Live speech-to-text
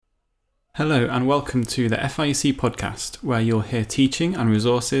Hello and welcome to the FIEC podcast, where you'll hear teaching and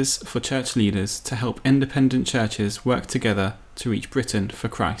resources for church leaders to help independent churches work together to reach Britain for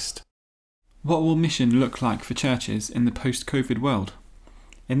Christ. What will mission look like for churches in the post-COVID world?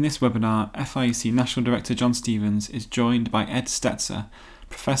 In this webinar, FIEC National Director John Stevens is joined by Ed Stetzer,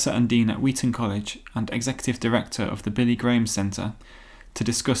 Professor and Dean at Wheaton College and Executive Director of the Billy Graham Centre, to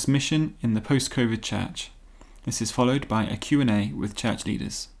discuss mission in the post-COVID church. This is followed by a Q&A with church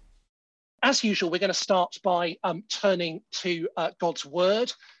leaders. As usual, we're going to start by turning to God's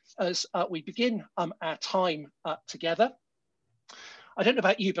Word as we begin our time together. I don't know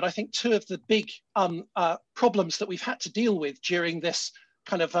about you, but I think two of the big problems that we've had to deal with during this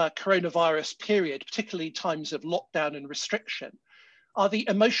kind of coronavirus period, particularly times of lockdown and restriction, are the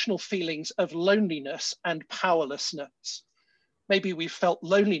emotional feelings of loneliness and powerlessness. Maybe we've felt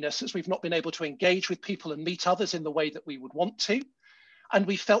loneliness as we've not been able to engage with people and meet others in the way that we would want to. And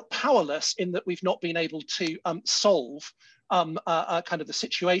we felt powerless in that we've not been able to solve kind of the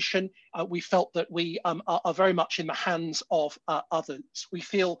situation. We felt that we are very much in the hands of others. We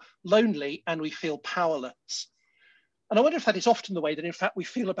feel lonely and we feel powerless. And I wonder if that is often the way that, in fact, we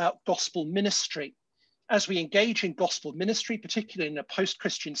feel about gospel ministry. As we engage in gospel ministry, particularly in a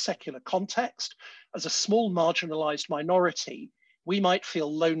post-Christian secular context, as a small marginalized minority, we might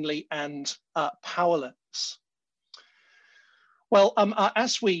feel lonely and powerless. Well,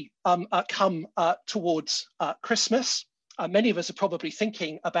 as we come towards Christmas, many of us are probably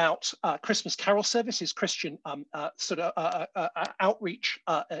thinking about Christmas carol services, Christian outreach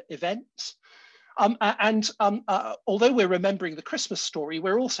events. Although we're remembering the Christmas story,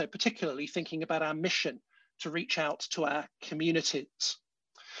 we're also particularly thinking about our mission to reach out to our communities.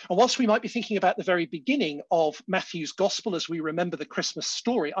 And whilst we might be thinking about the very beginning of Matthew's gospel as we remember the Christmas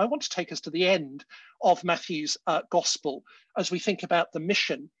story, I want to take us to the end of Matthew's gospel as we think about the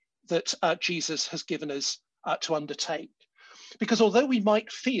mission that Jesus has given us to undertake. Because although we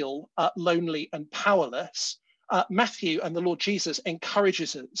might feel lonely and powerless, Matthew and the Lord Jesus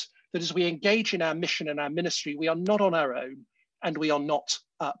encourages us that as we engage in our mission and our ministry, we are not on our own and we are not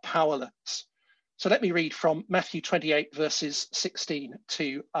powerless. So let me read from Matthew 28, verses 16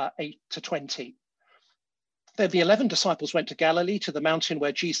 to 8 to 20. Then the 11 disciples went to Galilee, to the mountain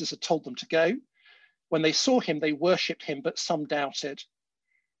where Jesus had told them to go. When they saw him, they worshipped him, but some doubted.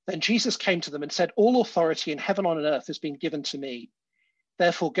 Then Jesus came to them and said, "All authority in heaven and on earth has been given to me.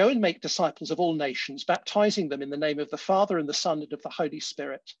 Therefore, go and make disciples of all nations, baptizing them in the name of the Father and the Son and of the Holy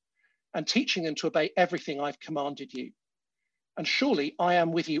Spirit, and teaching them to obey everything I've commanded you. And surely I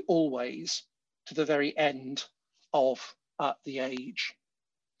am with you always, to the very end of the age."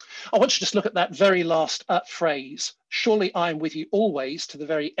 I want you to just look at that very last phrase, "Surely I am with you always to the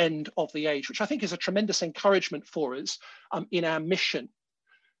very end of the age," which I think is a tremendous encouragement for us in our mission.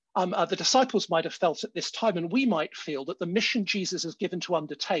 The disciples might have felt at this time, and we might feel, that the mission Jesus has given to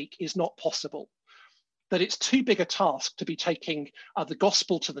undertake is not possible, that it's too big a task to be taking the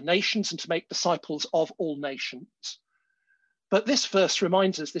gospel to the nations and to make disciples of all nations. But this verse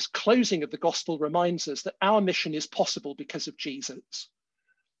reminds us, this closing of the gospel reminds us that our mission is possible because of Jesus.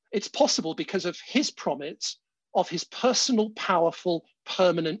 It's possible because of his promise of his personal, powerful,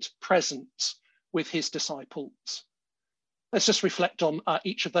 permanent presence with his disciples. Let's just reflect on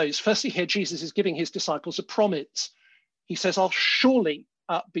each of those. Firstly, here Jesus is giving his disciples a promise. He says, "I'll surely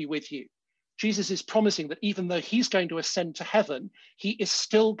be with you." Jesus is promising that even though he's going to ascend to heaven, he is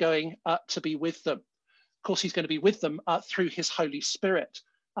still going to be with them. Of course, he's going to be with them through his Holy Spirit.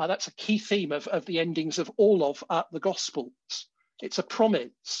 That's a key theme of the endings of all of the Gospels. It's a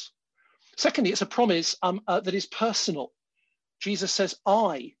promise. Secondly, it's a promise that is personal. Jesus says,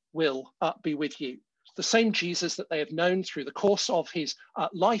 "I will be with you." The same Jesus that they have known through the course of his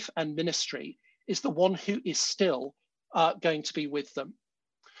life and ministry is the one who is still going to be with them.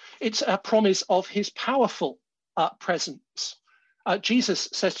 It's a promise of his powerful presence. Jesus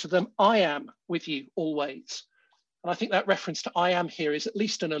says to them, "I am with you always." And I think that reference to "I am" here is at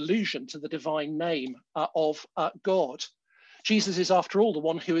least an allusion to the divine name of God. Jesus is, after all, the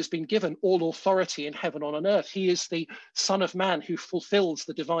one who has been given all authority in heaven and on earth. He is the Son of Man who fulfills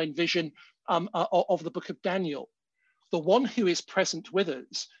the divine vision of the book of Daniel. The one who is present with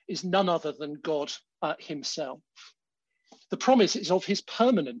us is none other than God himself. The promise is of his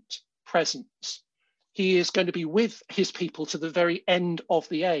permanent presence. He is going to be with his people to the very end of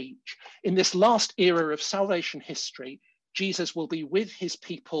the age. In this last era of salvation history, Jesus will be with his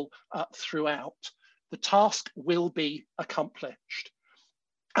people throughout. The task will be accomplished.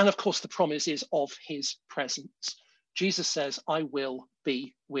 And of course, the promise is of his presence. Jesus says, "I will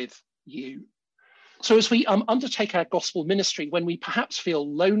be with you." So as we undertake our gospel ministry, when we perhaps feel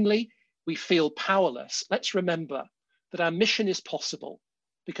lonely, we feel powerless, let's remember that our mission is possible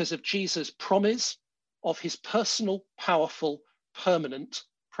because of Jesus' promise of his personal, powerful, permanent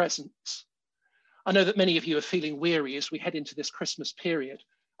presence. I know that many of you are feeling weary as we head into this Christmas period,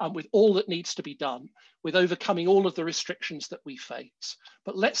 with all that needs to be done, with overcoming all of the restrictions that we face.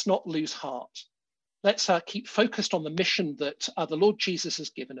 But let's not lose heart. Let's keep focused on the mission that the Lord Jesus has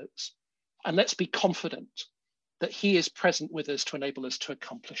given us. And let's be confident that he is present with us to enable us to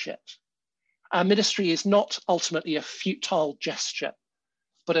accomplish it. Our ministry is not ultimately a futile gesture,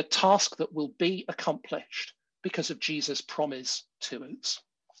 but a task that will be accomplished because of Jesus' promise to us.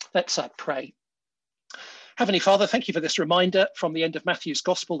 Let's pray. Heavenly Father, thank you for this reminder from the end of Matthew's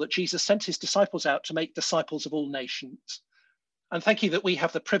Gospel that Jesus sent his disciples out to make disciples of all nations. And thank you that we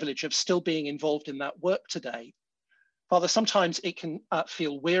have the privilege of still being involved in that work today. Father, sometimes it can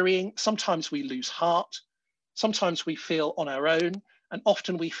feel wearying. Sometimes we lose heart. Sometimes we feel on our own, and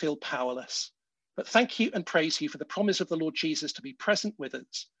often we feel powerless. But thank you and praise you for the promise of the Lord Jesus to be present with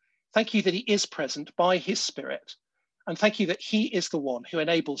us. Thank you that he is present by his Spirit. And thank you that he is the one who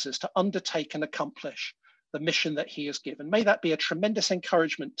enables us to undertake and accomplish the mission that he has given. May that be a tremendous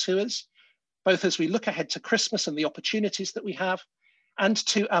encouragement to us, both as we look ahead to Christmas and the opportunities that we have, and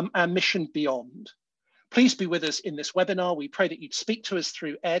to our mission beyond. Please be with us in this webinar. We pray that you'd speak to us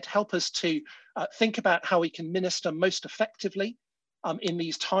through Ed, help us to think about how we can minister most effectively in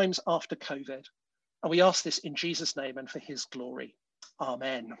these times after COVID. And we ask this in Jesus' name and for his glory.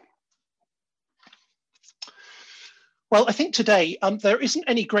 Amen. Well, I think today there isn't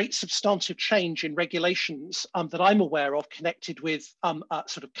any great substantive change in regulations that I'm aware of connected with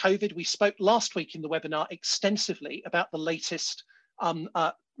sort of COVID. We spoke last week in the webinar extensively about the latest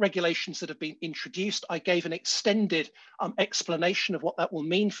regulations that have been introduced. I gave an extended explanation of what that will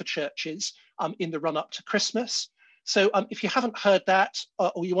mean for churches in the run up to Christmas. So if you haven't heard that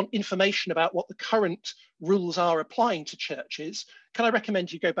or you want information about what the current rules are applying to churches, can I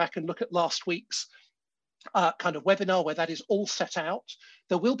recommend you go back and look at last week's kind of webinar where that is all set out.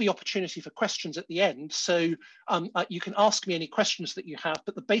 There will be opportunity for questions at the end, so you can ask me any questions that you have,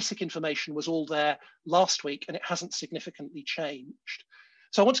 but the basic information was all there last week and it hasn't significantly changed.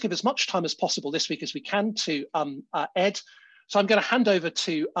 So I want to give as much time as possible this week as we can to Ed. So I'm going to hand over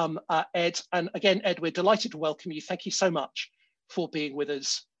to Ed. And again, Ed, we're delighted to welcome you. Thank you so much for being with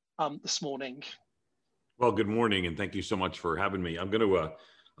us this morning. Well, good morning, and thank you so much for having me. I'm going to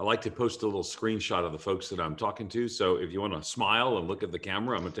I like to post a little screenshot of the folks that I'm talking to. So if you want to smile and look at the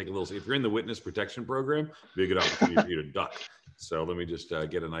camera, I'm going to take a little, if you're in the witness protection program, it'd be a good opportunity for you to duck. So let me just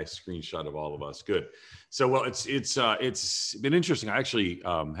get a nice screenshot of all of us. Good. So, well, it's been interesting. I actually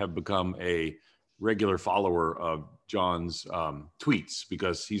have become a regular follower of John's tweets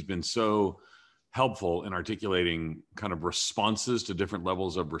because he's been so helpful in articulating kind of responses to different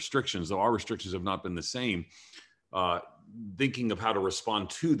levels of restrictions, though our restrictions have not been the same. Thinking of how to respond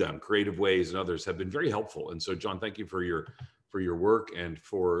to them, creative ways and others have been very helpful. And so, John, thank you for your work and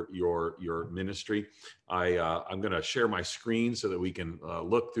for your ministry. I'm going to share my screen so that we can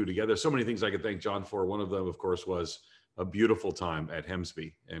look through together. So many things I could thank John for. One of them, of course, was a beautiful time at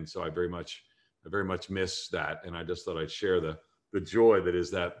Hemsby. And so I very much miss that. And I just thought I'd share the joy that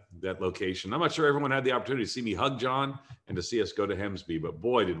is that location. I'm not sure everyone had the opportunity to see me hug John and to see us go to Hemsby, but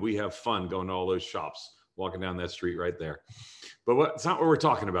boy, did we have fun going to all those shops, walking down that street right there. But it's not what we're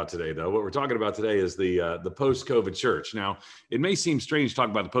talking about today, though. What we're talking about today is the post-COVID church. Now, it may seem strange to talk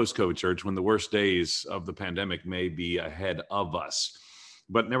about the post-COVID church when the worst days of the pandemic may be ahead of us.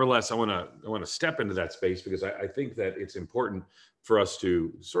 But nevertheless, I want to step into that space because I think that it's important for us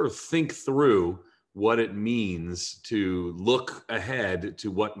to sort of think through what it means to look ahead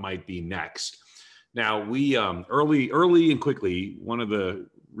to what might be next. Now, we early and quickly, one of the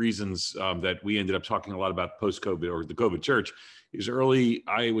reasons that we ended up talking a lot about post-COVID or the COVID church is early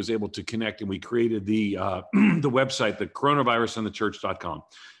I was able to connect and we created the the website, the coronavirusandthechurch.com.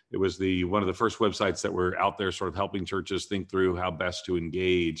 It was one of the first websites that were out there sort of helping churches think through how best to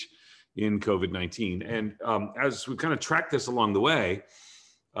engage in COVID-19. And as we kind of tracked this along the way,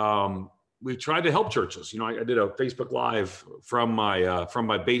 we've tried to help churches. You know, I did a Facebook Live from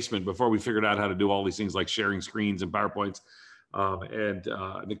my basement before we figured out how to do all these things like sharing screens and PowerPoints.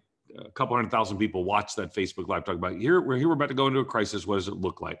 I think a couple 100,000 people watched that Facebook Live talk about here we're about to go into a crisis. What does it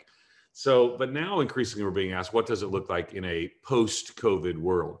look like? So, but now increasingly we're being asked, what does it look like in a post-COVID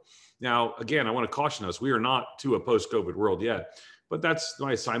world? Now, again, I want to caution us, we are not to a post-COVID world yet, but that's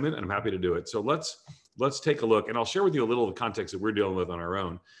my assignment and I'm happy to do it. So let's take a look and I'll share with you a little of the context that we're dealing with on our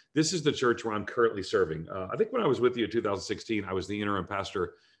own. This is the church where I'm currently serving. I think when I was with you in 2016, I was the interim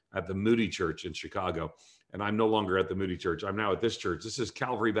pastor at the Moody Church in Chicago. and I'm no longer at the Moody Church. I'm now at this church. This is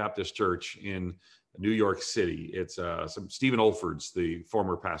Calvary Baptist Church in New York City. It's Stephen Olford's the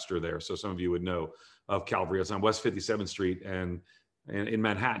former pastor there, so some of you would know of Calvary. It's on West 57th Street and in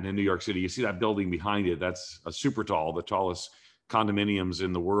Manhattan in New York City. You see that building behind it. That's a super tall, the tallest condominiums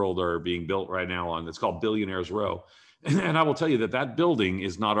in the world are being built right now it's called Billionaires Row. And I will tell you that that building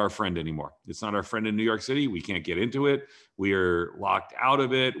is not our friend anymore. It's not our friend in New York City. We can't get into it. We are locked out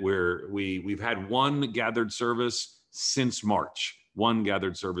of it. We've had one gathered service since March.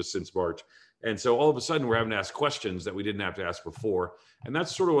 And so all of a sudden we're having to ask questions that we didn't have to ask before. And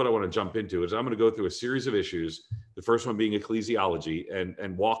that's sort of what I want to jump into is I'm going to go through a series of issues. The first one being ecclesiology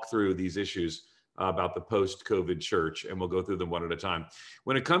and walk through these issues about the post-COVID church. And we'll go through them one at a time.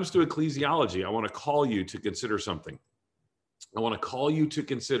 When it comes to ecclesiology, I want to call you to consider something. I want to call you to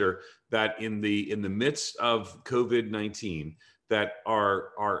consider that in the midst of COVID-19, that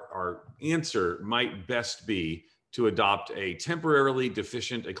our answer might best be to adopt a temporarily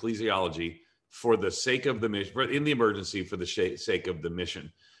deficient ecclesiology for the sake of the mission, in the emergency, for the sake of the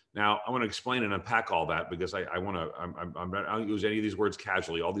mission. Now, I want to explain and unpack all that because I'm not use any of these words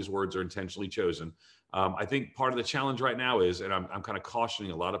casually. All these words are intentionally chosen. I think part of the challenge right now is, and I'm kind of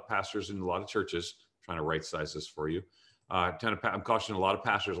cautioning a lot of pastors in a lot of churches, trying to right size this for you. I'm cautioning a lot of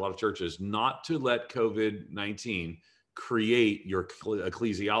pastors, a lot of churches, not to let COVID-19 create your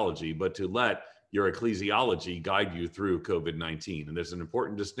ecclesiology, but to let your ecclesiology guide you through COVID-19. And there's an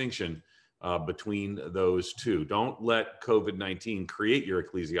important distinction between those two. Don't let COVID-19 create your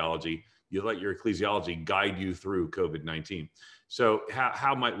ecclesiology. You let your ecclesiology guide you through COVID-19. So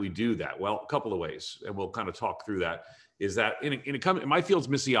how might we do that? Well, a couple of ways, and we'll kind of talk through that. Is that in my field's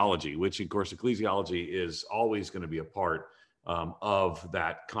missiology, which of course ecclesiology is always going to be a part of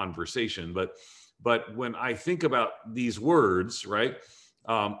that conversation. But when I think about these words, right,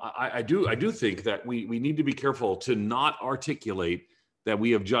 I do think that we need to be careful to not articulate that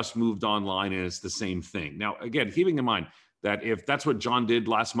we have just moved online and it's the same thing. Now, again, keeping in mind that if that's what John did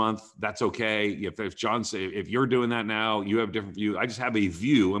last month, that's okay. If you're doing that now, you have a different view. I just have a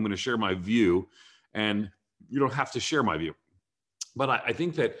view. I'm going to share my view, and you don't have to share my view. But I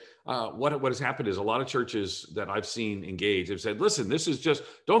think that what has happened is a lot of churches that I've seen engage have said, listen, this is just,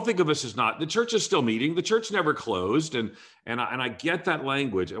 don't think of this as not, the church is still meeting, the church never closed. And I get that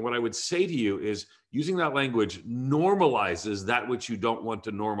language. And what I would say to you is using that language normalizes that which you don't want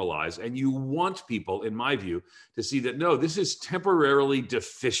to normalize. And you want people, in my view, to see that, no, this is temporarily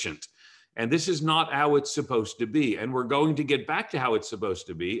deficient. And this is not how it's supposed to be. And we're going to get back to how it's supposed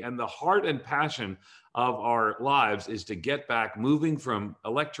to be. And the heart and passion of our lives is to get back, moving from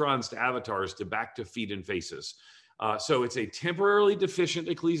electrons to avatars to back to feet and faces. So it's a temporarily deficient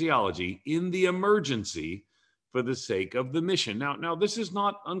ecclesiology in the emergency for the sake of the mission. Now this is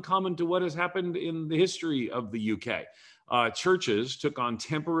not uncommon to what has happened in the history of the UK. Churches took on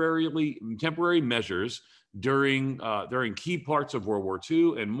temporary measures during key parts of World War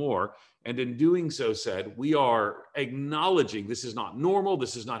II and more. And in doing so said, we are acknowledging this is not normal.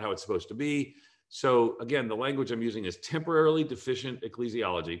 This is not how it's supposed to be. So again, the language I'm using is temporarily deficient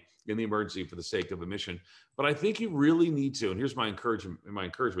ecclesiology in the emergency for the sake of a mission. But I think you really need to, and here's my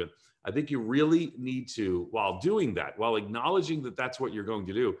encouragement, I think you really need to, while doing that, while acknowledging that that's what you're going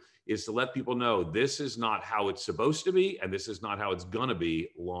to do, is to let people know this is not how it's supposed to be, and this is not how it's going to be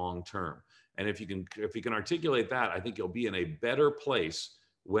long term. And if you can articulate that, I think you'll be in a better place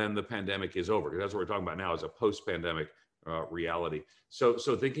when the pandemic is over. Because that's what we're talking about now, is a post-pandemic reality. So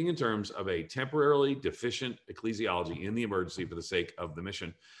thinking in terms of a temporarily deficient ecclesiology in the emergency for the sake of the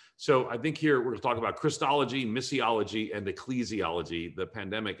mission. So I think here we're going to talk about Christology, missiology, and ecclesiology, the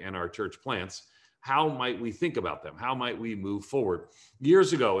pandemic and our church plants. How might we think about them? How might we move forward?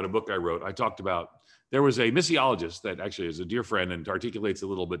 Years ago in a book I wrote, I talked about, there was a missiologist that actually is a dear friend and articulates a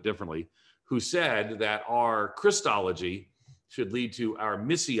little bit differently, who said that our Christology should lead to our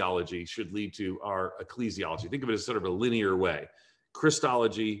missiology, should lead to our ecclesiology. Think of it as sort of a linear way.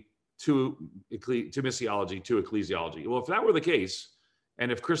 Christology to missiology to ecclesiology. Well, if that were the case,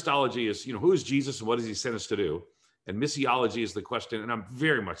 and if Christology is, who is Jesus and what does he send us to do? And missiology is the question, and I'm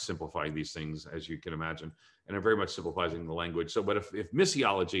very much simplifying these things, as you can imagine, and I'm very much simplifying the language. So, but if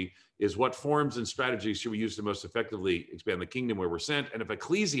missiology is what forms and strategies should we use to most effectively expand the kingdom where we're sent, and if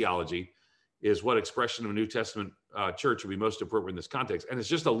ecclesiology is what expression of a New Testament church would be most appropriate in this context. And it's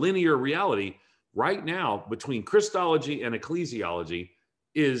just a linear reality right now between Christology and ecclesiology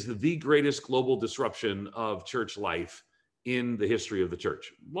is the greatest global disruption of church life in the history of the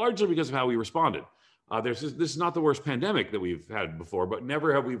church, largely because of how we responded. This is not the worst pandemic that we've had before, but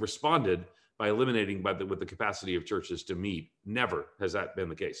never have we responded by eliminating with the capacity of churches to meet. Never has that been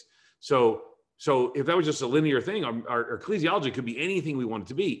the case. So So if that was just a linear thing, our ecclesiology could be anything we want it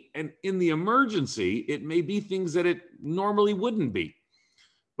to be. And in the emergency, it may be things that it normally wouldn't be.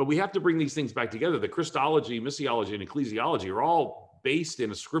 But we have to bring these things back together. The Christology, missiology, and ecclesiology are all based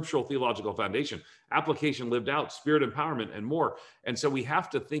in a scriptural theological foundation, application lived out, spirit empowerment, and more. And so we have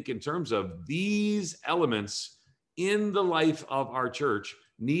to think in terms of these elements in the life of our church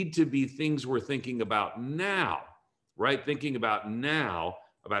need to be things we're thinking about now, right? Thinking about now,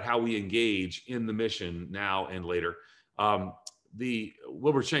 about how we engage in the mission now and later.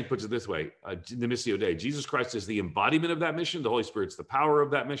 Wilbur Schenck puts it this way, the Missio Dei, Jesus Christ is the embodiment of that mission. The Holy Spirit's the power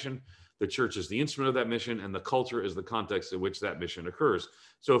of that mission. The church is the instrument of that mission, and the culture is the context in which that mission occurs.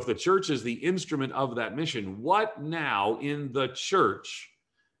 So if the church is the instrument of that mission, what now in the church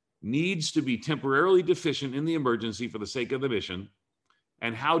needs to be temporarily deficient in the emergency for the sake of the mission?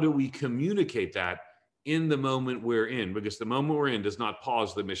 And how do we communicate that in the moment we're in? Because the moment we're in does not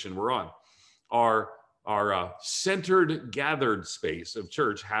pause the mission we're on. Our centered, gathered space of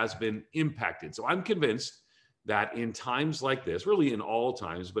church has been impacted. So I'm convinced that in times like this, really in all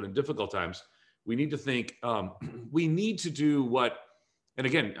times, but in difficult times, we need to think, we need to do what, and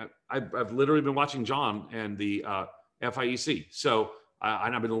again, I've literally been watching John and the FIEC. So,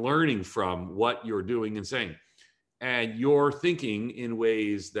 and I've been learning from what you're doing and saying. And you're thinking in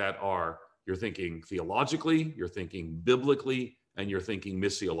ways that you're thinking theologically, you're thinking biblically, and you're thinking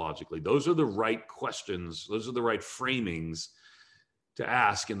missiologically. Those are the right questions. Those are the right framings to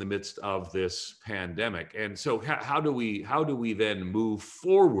ask in the midst of this pandemic. And so how do we then move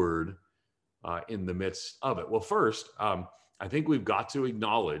forward in the midst of it? Well, first, I think we've got to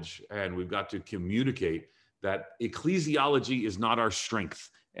acknowledge and we've got to communicate that ecclesiology is not our strength.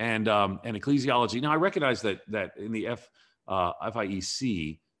 And ecclesiology, now I recognize that in the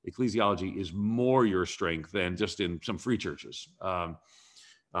FIEC, ecclesiology is more your strength than just in some free churches,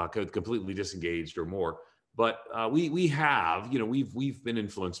 completely disengaged or more. But we have, we've been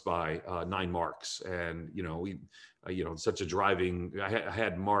influenced by 9 Marks, and such a driving. I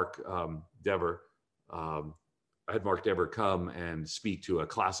had Mark Dever, come and speak to a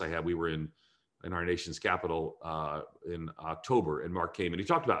class I had. We were in our nation's capital in October, and Mark came and he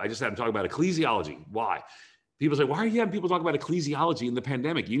talked about. I just had him talk about ecclesiology. Why? People say, why are you having people talk about ecclesiology in the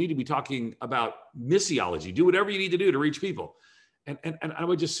pandemic? You need to be talking about missiology. Do whatever you need to do to reach people. And I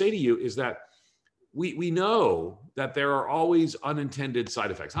would just say to you is that we know that there are always unintended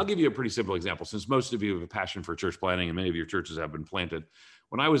side effects. I'll give you a pretty simple example, since most of you have a passion for church planting and many of your churches have been planted.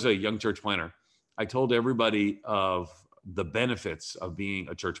 When I was a young church planter, I told everybody of the benefits of being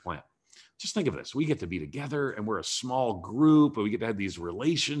a church plant. Just think of this. We get to be together and we're a small group and we get to have these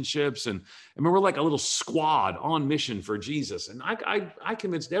relationships. And I mean, we're like a little squad on mission for Jesus. And I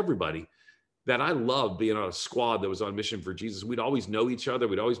convinced everybody that I loved being on a squad that was on mission for Jesus. We'd always know each other.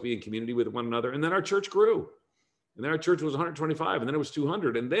 We'd always be in community with one another. And then our church grew. And then our church was 125 and then it was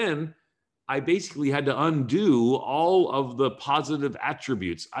 200. And then I basically had to undo all of the positive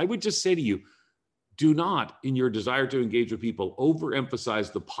attributes. I would just say to you, do not, in your desire to engage with people,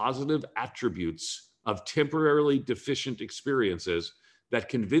 overemphasize the positive attributes of temporarily deficient experiences that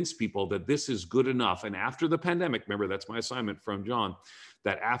convince people that this is good enough. And after the pandemic, remember, that's my assignment from John,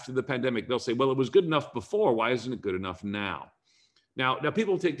 that after the pandemic, they'll say, well, it was good enough before. Why isn't it good enough now? Now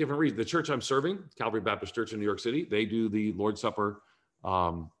people take different reasons. The church I'm serving, Calvary Baptist Church in New York City, they do the Lord's Supper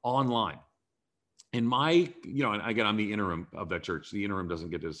online. In my, and again, I'm the interim of that church. The interim doesn't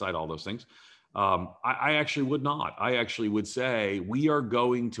get to decide all those things. I actually would not. I actually would say we are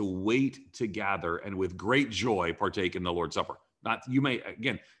going to wait to gather and with great joy partake in the Lord's Supper. Not, you may,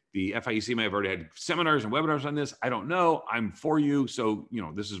 again, the FIEC may have already had seminars and webinars on this. I don't know. I'm for you. So,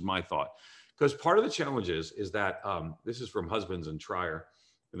 this is my thought. Because part of the challenge is that this is from Husbands and Trier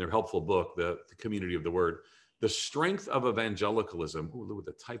in their helpful book, the Community of the Word. The strength of evangelicalism. Oh, look at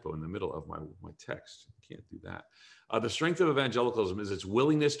the typo in the middle of my text. Can't do that. The strength of evangelicalism is its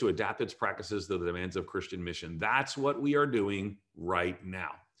willingness to adapt its practices to the demands of Christian mission. That's what we are doing right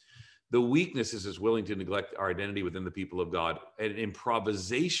now. The weakness is willing to neglect our identity within the people of God. An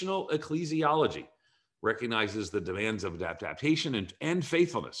improvisational ecclesiology recognizes the demands of adaptation and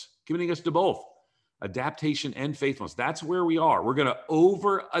faithfulness, committing us to both adaptation and faithfulness. That's where we are. We're going to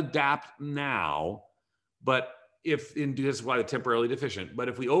over-adapt now, but this is why they're temporarily deficient. But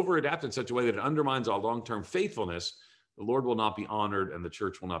if we over-adapt in such a way that it undermines our long-term faithfulness, the Lord will not be honored and the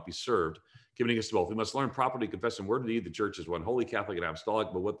church will not be served. Committing us to both. We must learn properly to confess in word and deed the church is one holy, Catholic, and apostolic,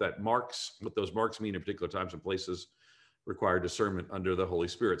 but what those marks mean in particular times and places require discernment under the Holy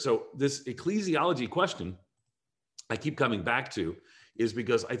Spirit. So this ecclesiology question I keep coming back to is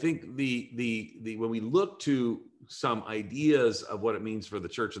because I think the when we look to some ideas of what it means for the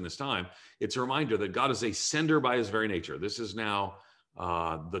church in this time, it's a reminder that God is a sender by his very nature. This is now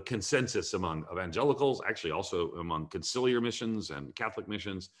the consensus among evangelicals, actually also among conciliar missions and Catholic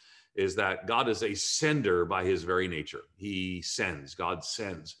missions, is that God is a sender by his very nature. He sends, God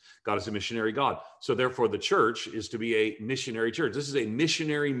sends. God is a missionary God. So therefore the church is to be a missionary church. This is a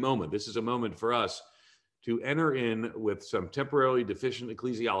missionary moment. This is a moment for us to enter in with some temporarily deficient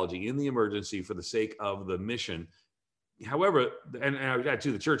ecclesiology in the emergency for the sake of the mission. However, and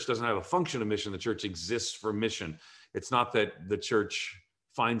actually the church doesn't have a function of mission. The church exists for mission. It's not that the church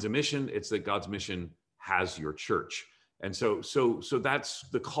finds a mission, it's that God's mission has your church. And so that's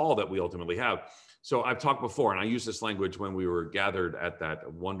the call that we ultimately have. So I've talked before, and I used this language when we were gathered at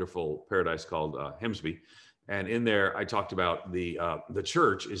that wonderful paradise called Hemsby. And in there, I talked about the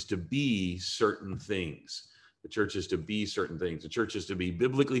church is to be certain things. The church is to be certain things. The church is to be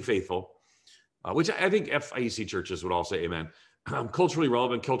biblically faithful, which I think FIEC churches would all say amen. Culturally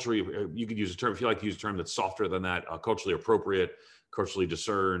relevant, culturally, you could use a term, if you like to use a term that's softer than that, culturally appropriate, culturally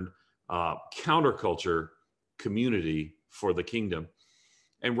discerned, counterculture, community for the kingdom.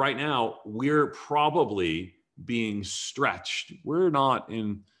 And right now, we're probably being stretched. We're not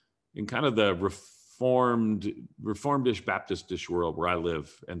in kind of the reformedish, Baptistish world where I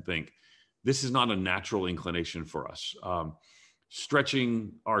live and think this is not a natural inclination for us.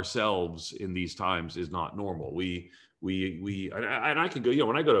 Stretching ourselves in these times is not normal. And I could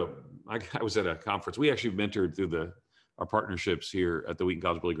go, I was at a conference. We actually mentored through our partnerships here at the Wheaton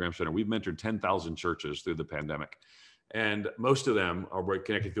College Billy Graham Center. We've mentored 10,000 churches through the pandemic. And most of them are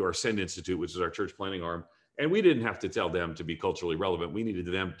connected through our Send Institute, which is our church planning arm. And we didn't have to tell them to be culturally relevant. We needed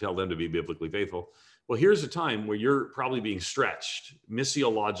to tell them to be biblically faithful. Well, here's a time where you're probably being stretched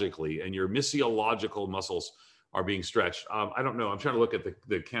missiologically, and your missiological muscles are being stretched. I don't know. I'm trying to look at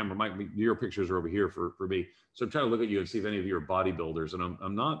the camera. Your pictures are over here for me. So I'm trying to look at you and see if any of you are bodybuilders. And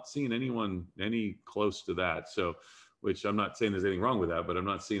I'm not seeing anyone any close to that. So, which I'm not saying there's anything wrong with that, but I'm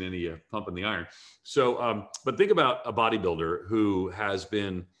not seeing any pumping the iron. So, but think about a bodybuilder who has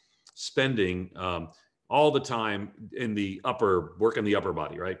been spending all the time working the upper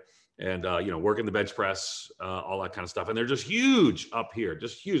body, right? And, working the bench press, all that kind of stuff. And they're just huge up here,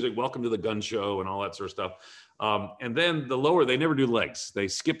 just huge. Like welcome to the gun show and all that sort of stuff. And then the lower, they never do legs. They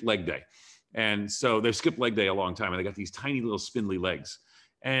skip leg day. And so they've skipped leg day a long time, and they got these tiny little spindly legs.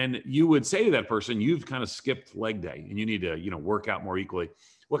 And you would say to that person, you've kind of skipped leg day and you need to, work out more equally.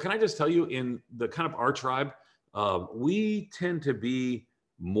 Well, can I just tell you, in the kind of our tribe, we tend to be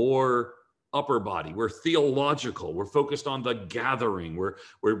more upper body. We're theological. We're focused on the gathering.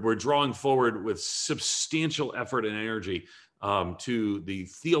 We're drawing forward with substantial effort and energy to the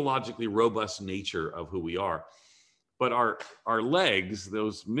theologically robust nature of who we are. But our legs,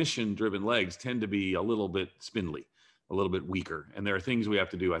 those mission-driven legs, tend to be a little bit spindly, a little bit weaker. And there are things we have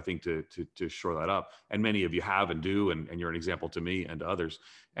to do, I think, to shore that up. And many of you have and do, and you're an example to me and to others.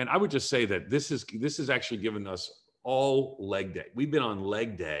 And I would just say that this has actually given us all leg day. We've been on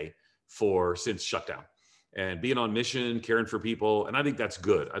leg day since shutdown, and being on mission, caring for people. And I think that's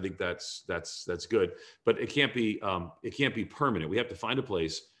good. I think that's good, but it can't be permanent. We have to find a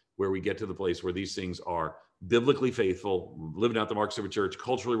place where we get to the place where these things are biblically faithful, living out the marks of a church,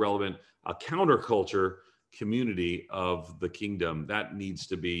 culturally relevant, a counterculture community of the kingdom. That needs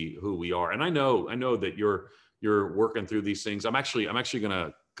to be who we are. And I know that you're working through these things. I'm actually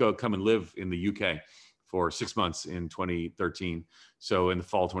going to come and live in the UK for 6 months in 2013. So in the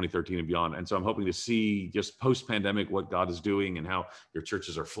fall 2013 and beyond. And so I'm hoping to see just post-pandemic what God is doing and how your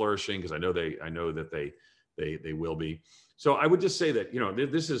churches are flourishing, because I know that they will be. So I would just say that,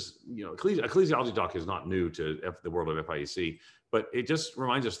 this is, ecclesiology talk is not new to the world of FIEC, but it just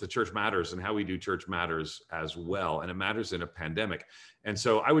reminds us the church matters, and how we do church matters as well. And it matters in a pandemic. And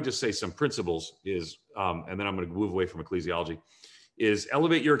so I would just say some principles is, and then I'm going to move away from ecclesiology, is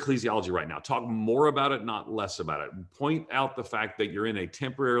elevate your ecclesiology right now. Talk more about it, not less about it. Point out the fact that you're in a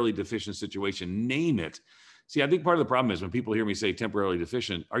temporarily deficient situation. Name it. See, I think part of the problem is when people hear me say temporarily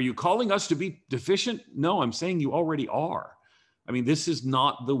deficient, are you calling us to be deficient? No, I'm saying you already are. I mean, this is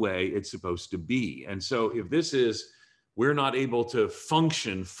not the way it's supposed to be. And so if we're not able to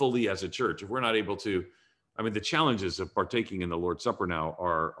function fully as a church, if we're not able to, the challenges of partaking in the Lord's Supper now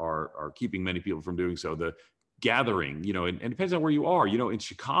are keeping many people from doing so. The gathering, and it depends on where you are. In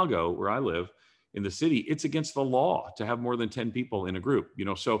Chicago, where I live, in the city, it's against the law to have more than 10 people in a group,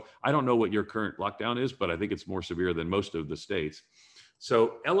 so I don't know what your current lockdown is, but I think it's more severe than most of the states.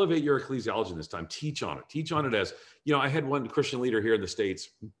 So elevate your ecclesiology this time. Teach on it as, I had one Christian leader here in the States.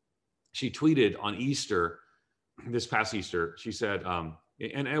 She tweeted on Easter, this past Easter, she said, I'll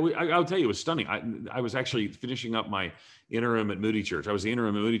tell you, it was stunning. I was actually finishing up my interim at Moody Church. I was the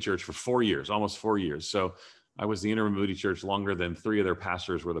interim at Moody Church for 4 years, almost 4 years. So I was the interim at Moody Church longer than 3 of their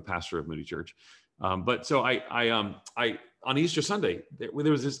pastors were the pastor of Moody Church. But so I on Easter Sunday, there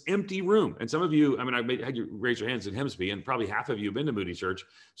was this empty room. And some of you, I had you raise your hands at Hemsby, and probably half of you have been to Moody Church.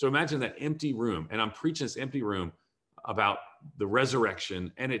 So imagine that empty room. And I'm preaching this empty room about the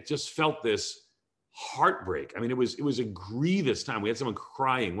resurrection. And it just felt this heartbreak. I mean, it was a grievous time. We had someone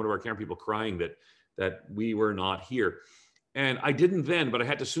crying, one of our camp people crying that we were not here. And I didn't then, but I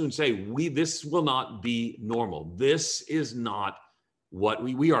had to soon say, this will not be normal. This is not what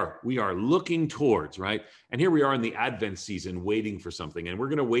we are looking towards, right? And here we are in the Advent season waiting for something. And we're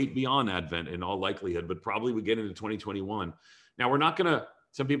going to wait beyond Advent in all likelihood, but probably we get into 2021. Now, we're not going to,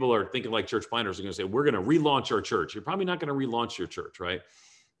 some people are thinking like church planners are going to say, we're going to relaunch our church. You're probably not going to relaunch your church, right?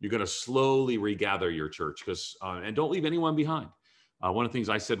 You're going to slowly regather your church because, and don't leave anyone behind. One of the things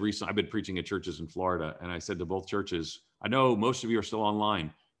I said recently, I've been preaching at churches in Florida, and I said to both churches, I know most of you are still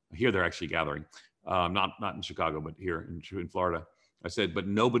online. Here they're actually gathering, not in Chicago, but here in Florida. I said, but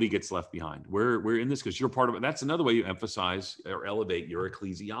nobody gets left behind. We're in this because you're part of it. That's another way you emphasize or elevate your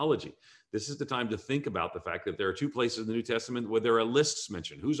ecclesiology. This is the time to think about the fact that there are 2 places in the New Testament where there are lists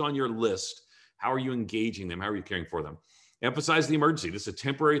mentioned. Who's on your list? How are you engaging them? How are you caring for them? Emphasize the emergency. This is a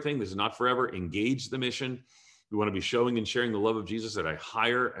temporary thing. This is not forever. Engage the mission. We want to be showing and sharing the love of Jesus at a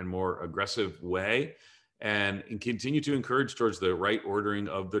higher and more aggressive way, and continue to encourage towards the right ordering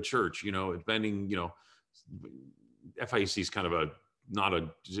of the church. FIEC is kind of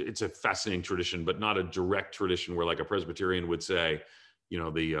it's a fascinating tradition, but not a direct tradition where like a Presbyterian would say,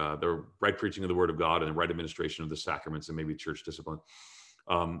 the right preaching of the word of God and the right administration of the sacraments and maybe church discipline.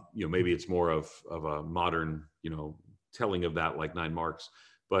 Maybe it's more of a modern, telling of that like 9 marks,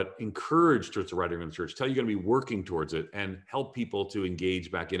 but encourage towards the right ordering of the church. Tell you're going to be working towards it and help people to engage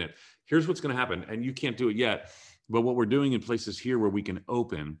back in it. Here's what's going to happen. And you can't do it yet, but what we're doing in places here where we can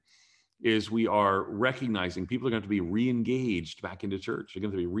open is we are recognizing people are going to be re-engaged back into church. They're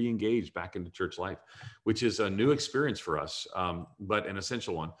going to be re-engaged back into church life, which is a new experience for us, but an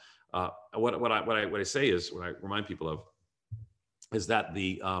essential one. What I say is, what I remind people of, is that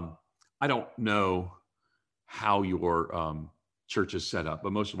I don't know how your church is set up,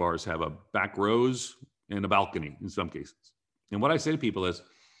 but most of ours have a back rows and a balcony in some cases. And what I say to people is,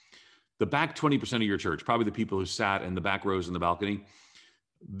 the back 20% of your church, probably the people who sat in the back rows in the balcony,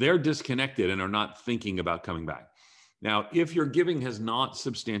 they're disconnected and are not thinking about coming back. Now, if your giving has not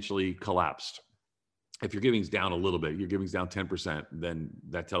substantially collapsed, if your giving's down a little bit, your giving's down 10%, then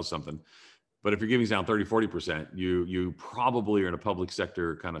that tells something. But if your giving's down 30, 40%, you probably are in a public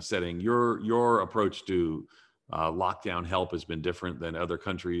sector kind of setting. Your approach to lockdown help has been different than other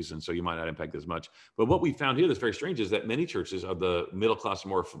countries, and so you might not impact as much. But what we found here that's very strange is that many churches of the middle class,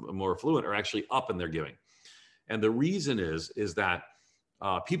 more affluent, are actually up in their giving. And the reason is that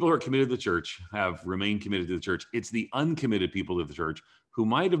people who are committed to the church have remained committed to the church. It's the uncommitted people to the church who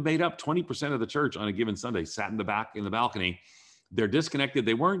might have made up 20% of the church on a given Sunday, sat in the back in the balcony. They're disconnected.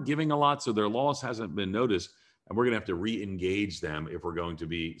 They weren't giving a lot, so their loss hasn't been noticed. And we're going to have to re-engage them if we're going to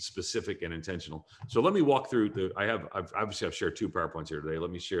be specific and intentional. So let me walk through I've shared 2 PowerPoints here today.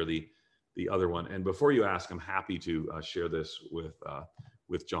 Let me share the other one. And before you ask, I'm happy to share this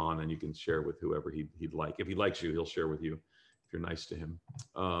with John, and you can share with whoever he'd like. If he likes you, he'll share with you. If you're nice to him.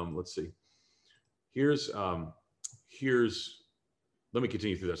 Let's see. Let me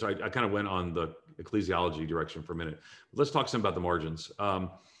continue through this. So I kind of went on the ecclesiology direction for a minute. Let's talk some about the margins.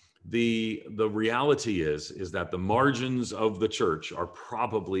 The reality is that the margins of the church are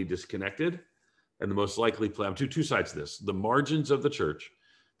probably disconnected, and the most likely plan. Two sides to this. The margins of the church,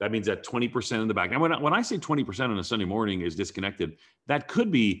 that means that 20% in the back. Now, when I say 20% on a Sunday morning is disconnected, that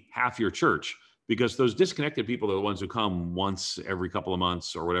could be half your church, because those disconnected people are the ones who come once every couple of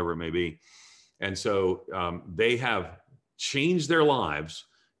months or whatever it may be. And so they have changed their lives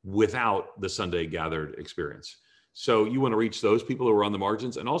without the Sunday gathered experience. So you want to reach those people who are on the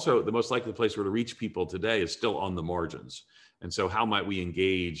margins. And also the most likely place where to reach people today is still on the margins. And so how might we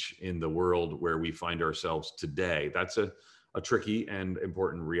engage in the world where we find ourselves today? That's a tricky and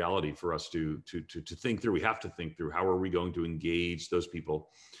important reality for us to think through. We have to think through, how are we going to engage those people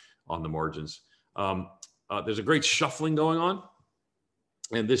on the margins? There's a great shuffling going on.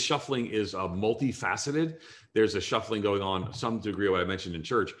 And this shuffling is multifaceted. There's a shuffling going on, some degree of what I mentioned in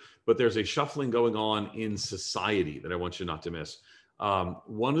church, but there's a shuffling going on in society that I want you not to miss.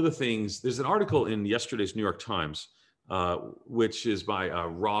 One of the things, there's an article in yesterday's New York Times, which is by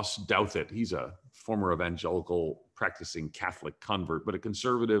Ross Douthat. He's a former evangelical practicing Catholic convert, but a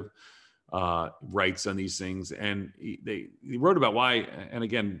conservative writes on these things, and he wrote about why. And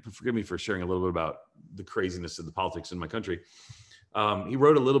again, forgive me for sharing a little bit about the craziness of the politics in my country. He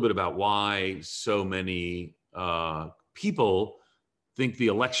wrote a little bit about why so many people think the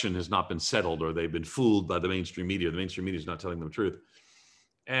election has not been settled, or they've been fooled by the mainstream media. The mainstream media is not telling them the truth.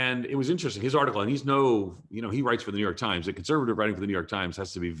 And it was interesting, his article, and he writes for the New York Times. A conservative writing for the New York Times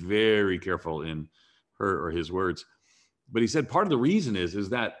has to be very careful in her or his words. But he said part of the reason is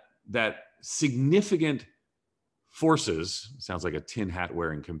that significant forces, sounds like a tin hat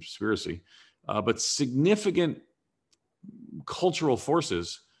wearing conspiracy, but significant cultural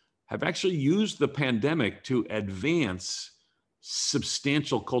forces have actually used the pandemic to advance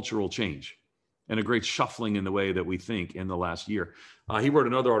substantial cultural change and a great shuffling in the way that we think in the last year. He wrote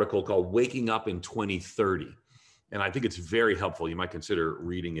another article called Waking Up in 2030. And I think it's very helpful. You might consider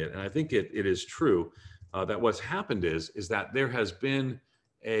reading it. And I think it is true that what's happened is that there has been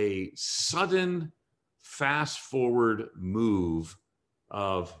a sudden fast forward move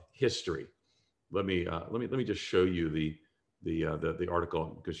of history. Let me just show you the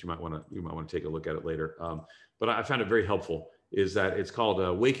article, because you might want to take a look at it later. But I found it very helpful. Is that it's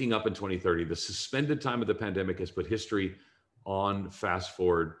called Waking Up in 2030. The suspended time of the pandemic has put history on fast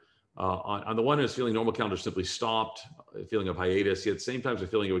forward. On the one hand, it's feeling normal calendar simply stopped, a feeling of hiatus, yet at the same time, it's a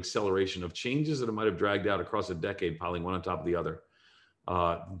feeling of acceleration of changes that might have dragged out across a decade, piling one on top of the other.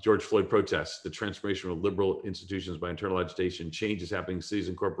 George Floyd protests, the transformation of liberal institutions by internal agitation, changes happening in cities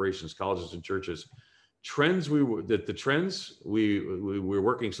and corporations, colleges and churches. The trends we were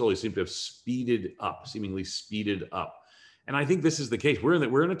working slowly seem to have seemingly speeded up. And I think this is the case.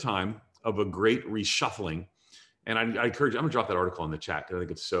 We're in a time of a great reshuffling, and I encourage. I'm gonna drop that article in the chat because I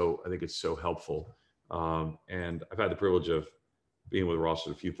think it's so helpful. And I've had the privilege of being with Ross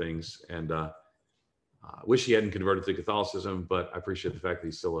at a few things, and I wish he hadn't converted to Catholicism, but I appreciate the fact that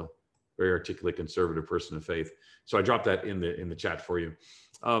he's still a very articulate conservative person of faith. So I dropped that in the chat for you.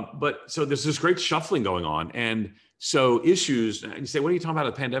 But so there's this great shuffling going on, and so issues. And you say, what are you talking about?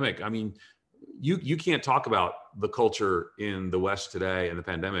 A pandemic? I mean. You can't talk about the culture in the West today and the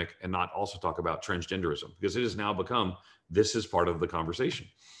pandemic and not also talk about transgenderism, because it has now become, this is part of the conversation.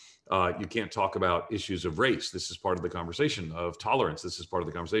 You can't talk about issues of race. This is part of the conversation. Of tolerance. This is part of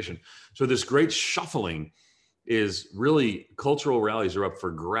the conversation. So this great shuffling is really, cultural realities are up for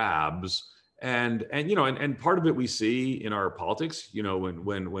grabs. And part of it we see in our politics,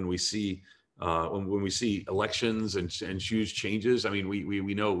 when we see when we see elections and huge changes. I mean,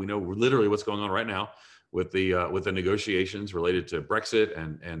 we know literally what's going on right now with the negotiations related to Brexit,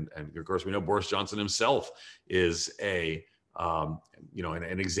 and of course we know Boris Johnson himself is an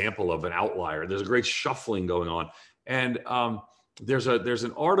example of an outlier. There's a great shuffling going on, and there's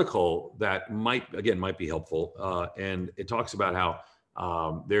an article that might be helpful, and it talks about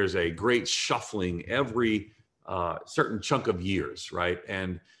how there's a great shuffling every certain chunk of years, right?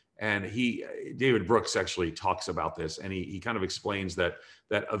 And David Brooks actually talks about this, and he kind of explains that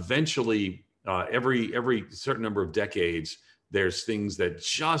eventually every certain number of decades, there's things that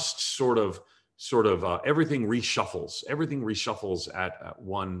just sort of everything reshuffles at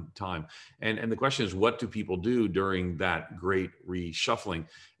one time. And the question is, what do people do during that great reshuffling?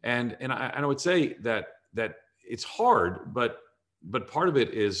 And I would say that it's hard, but part of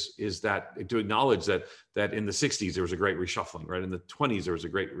it is that to acknowledge that in the 60s there was a great reshuffling, right? In the 20s there was a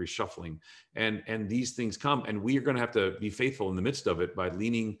great reshuffling, and these things come, and we are going to have to be faithful in the midst of it by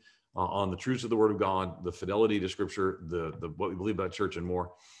leaning on the truths of the Word of God, the fidelity to Scripture, the what we believe about church, and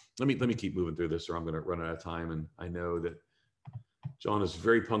more. Let me keep moving through this, or I'm going to run out of time. And I know that John is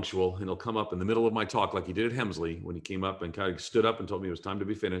very punctual, and he'll come up in the middle of my talk like he did at Hemsley when he came up and kind of stood up and told me it was time to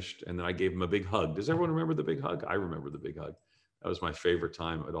be finished, and then I gave him a big hug. Does everyone remember the big hug? I remember the big hug. That was my favorite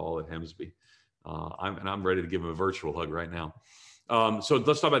time at all at Hemsby. I'm ready to give him a virtual hug right now. So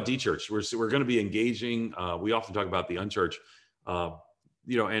let's talk about D-Church. We're going to be engaging. We often talk about the unchurched,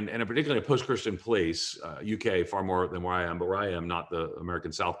 and particularly a post-Christian place, UK, far more than where I am, but where I am, not the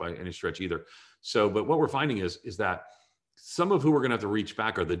American South by any stretch either. So, but what we're finding is that some of who we're going to have to reach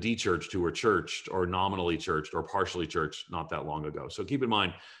back are the D-Churched, who were churched or nominally churched or partially churched not that long ago. So keep in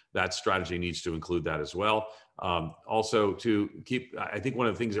mind that strategy needs to include that as well. Also, I think one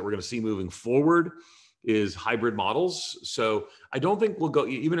of the things that we're going to see moving forward is hybrid models. So I don't think we'll go,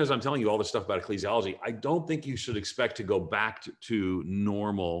 even as I'm telling you all this stuff about ecclesiology, I don't think you should expect to go back to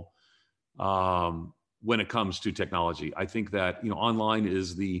normal when it comes to technology. I think that, online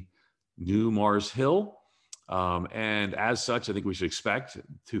is the new Mars Hill. And as such, I think we should expect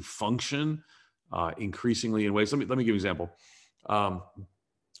to function increasingly in ways. Let me give you an example.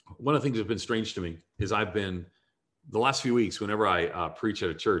 One of the things that's been strange to me is I've been the last few weeks, whenever I preach at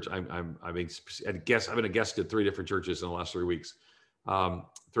a church, I've been a guest at 3 different churches in the last 3 weeks.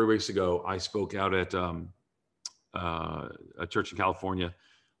 3 weeks ago, I spoke out at a church in California,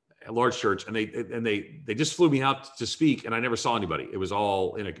 a large church, and they just flew me out to speak, and I never saw anybody. It was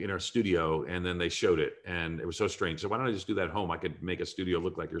all in a studio, and then they showed it, and it was so strange. So why don't I just do that at home? I could make a studio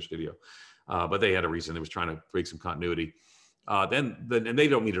look like your studio, but they had a reason. They was trying to break some continuity. And they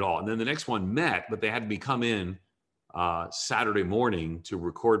don't meet at all. And then the next one met, but they had me come in Saturday morning to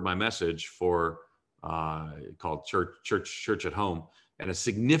record my message for called Church at Home, and a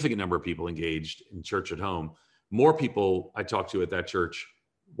significant number of people engaged in Church at Home. More people I talked to at that church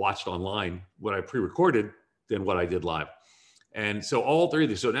watched online what I pre-recorded than what I did live. And so all 3 of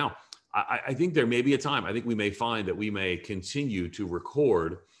these. So now I think there may be a time, I think we may find that we may continue to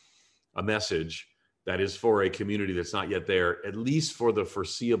record a message that is for a community that's not yet there, at least for the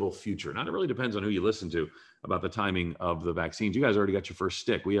foreseeable future. Now, it really depends on who you listen to about the timing of the vaccines. You guys already got your first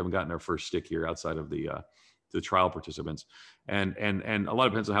stick. We haven't gotten our first stick here outside of the trial participants. And a lot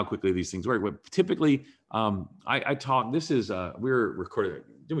depends on how quickly these things work. But typically, I talk, this is, we're recording.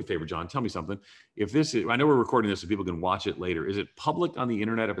 Do me a favor, John, tell me something. If this is, I know we're recording this so people can watch it later. Is it public on the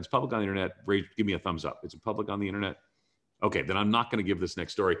internet? If it's public on the internet, give me a thumbs up. Is it public on the internet? Okay, then I'm not going to give this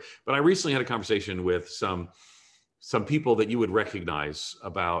next story. But I recently had a conversation with some people that you would recognize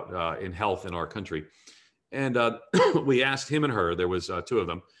about in health in our country. And we asked him and her, there was 2 of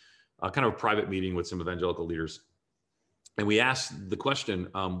them, kind of a private meeting with some evangelical leaders. And we asked the question,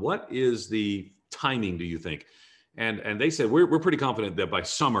 what is the timing, do you think? And they said, we're pretty confident that by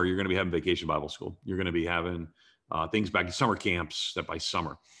summer, you're going to be having Vacation Bible School. You're going to be having things back in summer camps, that by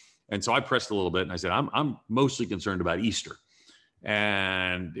summer. And so I pressed a little bit and I said, I'm mostly concerned about Easter.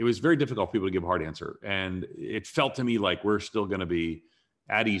 And it was very difficult for people to give a hard answer. And it felt to me like we're still going to be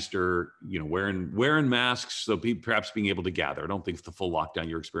at Easter, wearing masks, so perhaps being able to gather. I don't think it's the full lockdown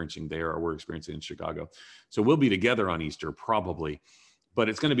you're experiencing there or we're experiencing in Chicago. So we'll be together on Easter probably. But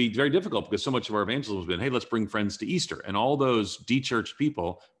it's going to be very difficult because so much of our evangelism has been, hey, let's bring friends to Easter. And all those de-churched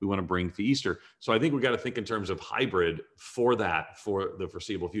people we want to bring to Easter. So I think we got to think in terms of hybrid for that, for the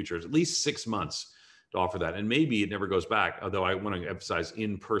foreseeable future. It's at least 6 months to offer that. And maybe it never goes back, although I want to emphasize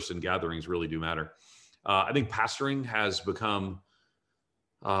in-person gatherings really do matter. I think pastoring has become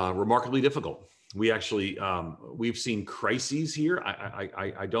remarkably difficult. We actually, we've seen crises here.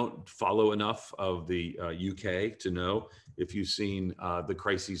 I don't follow enough of the UK to know if you've seen the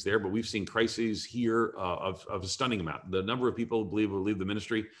crises there, but we've seen crises here of a stunning amount. The number of people who will leave the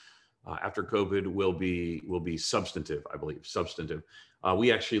ministry after COVID will be substantive, I believe, substantive.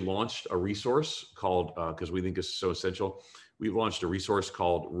 We actually launched a resource called, because we think it's so essential, we've launched a resource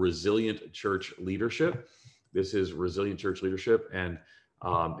called Resilient Church Leadership. This is Resilient Church Leadership, and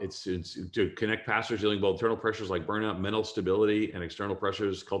it's to connect pastors dealing with both internal pressures like burnout, mental stability, and external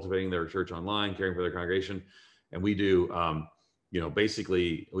pressures, cultivating their church online, caring for their congregation. And we do,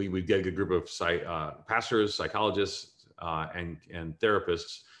 basically, we get a group of pastors, psychologists, and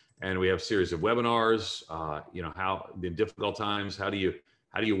therapists, and we have a series of webinars. How in difficult times, how do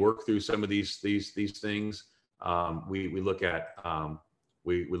you work through some of these things? We look at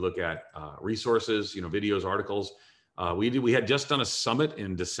resources, videos, articles. We had just done a summit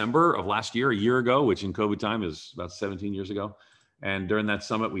in December of last year, a year ago, which in COVID time is about 17 years ago. And during that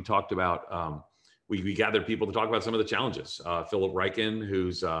summit, we talked about, we gathered people to talk about some of the challenges. Philip Ryken,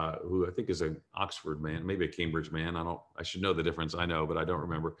 who I think is an Oxford man, maybe a Cambridge man. I should know the difference. I know, but I don't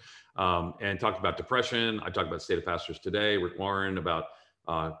remember. And talked about depression. I talked about State of Pastors Today, Rick Warren, about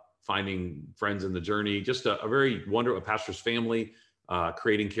finding friends in the journey. Just a very wonderful pastor's family.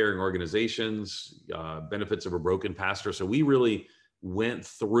 Creating caring organizations, benefits of a broken pastor. So we really went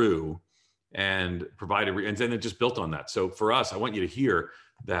through and provided, and then it just built on that. So for us, I want you to hear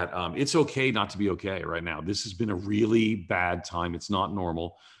that it's okay not to be okay right now. This has been a really bad time. It's not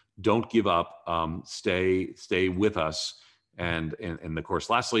normal. Don't give up. Stay with us. And of course,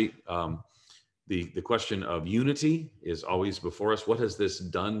 lastly, the question of unity is always before us. What has this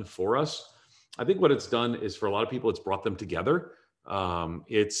done for us? I think what it's done is for a lot of people, it's brought them together.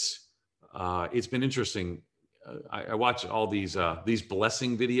 It's been interesting. I watch all these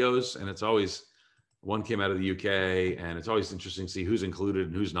blessing videos, and it's always, one came out of the UK, and it's always interesting to see who's included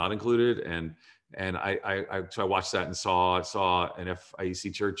and who's not included. And so I watched that and saw an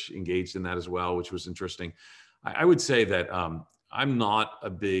FIEC church engaged in that as well, which was interesting. I would say that I'm not a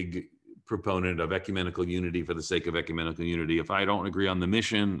big proponent of ecumenical unity for the sake of ecumenical unity. If I don't agree on the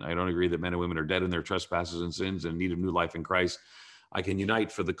mission, I don't agree that men and women are dead in their trespasses and sins and need a new life in Christ, I can unite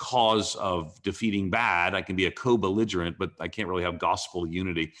for the cause of defeating bad. I can be a co-belligerent, but I can't really have gospel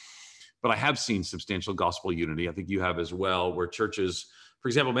unity. But I have seen substantial gospel unity. I think you have as well, where churches, for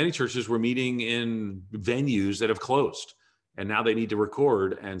example, many churches were meeting in venues that have closed. And now they need to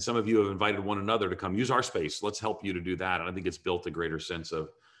record. And some of you have invited one another to come use our space. Let's help you to do that. And I think it's built a greater sense of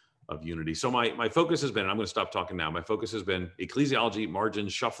unity. So my focus has been, and I'm going to stop talking now. My focus has been ecclesiology,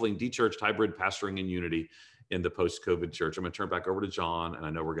 margins, shuffling, de-churched, hybrid, pastoring, and unity in the post-COVID church. I'm going to turn back over to John, and I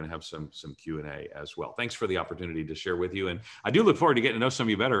know we're going to have some Q&A as well. Thanks for the opportunity to share with you. And I do look forward to getting to know some of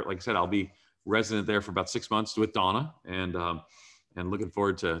you better. Like I said, I'll be resident there for about 6 months with Donna, and looking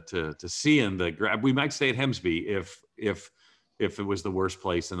forward to seeing we might stay at Hemsby if it was the worst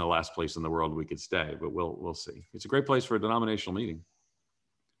place and the last place in the world we could stay, but we'll see. It's a great place for a denominational meeting.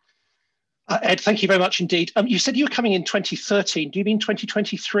 Ed, thank you very much indeed. You said you were coming in 2013. Do you mean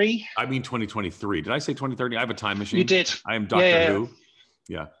 2023? I mean 2023. Did I say 2030? I have a time machine. You did. I am Doctor Who.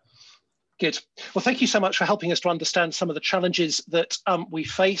 Yeah. Good. Well, thank you so much for helping us to understand some of the challenges that we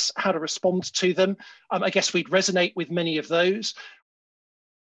face, how to respond to them. I guess we'd resonate with many of those.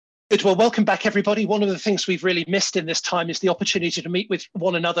 Good. Well, welcome back, everybody. One of the things we've really missed in this time is the opportunity to meet with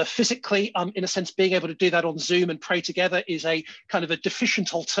one another physically. In a sense, being able to do that on Zoom and pray together is a kind of a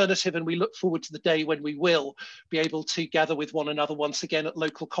deficient alternative, and we look forward to the day when we will be able to gather with one another once again at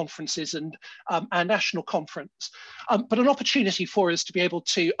local conferences and our national conference. But an opportunity for us to be able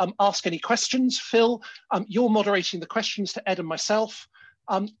to ask any questions. Phil, you're moderating the questions to Ed and myself.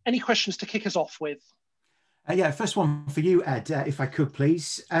 Any questions to kick us off with? Yeah, first one for you, Ed, if I could,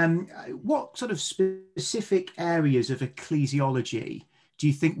 please. What sort of specific areas of ecclesiology do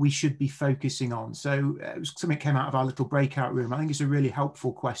you think we should be focusing on? So it was something that came out of our little breakout room. I think it's a really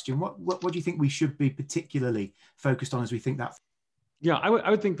helpful question. What do you think we should be particularly focused on as we think that? Yeah, I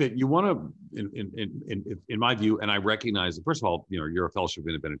would think that you want to, in my view, and I recognize, first of all, you're a fellowship of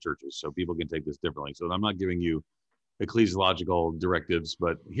independent churches, so people can take this differently. So I'm not giving you ecclesiological directives,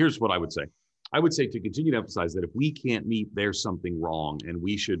 but here's what I would say. I would say to continue to emphasize that if we can't meet, there's something wrong, and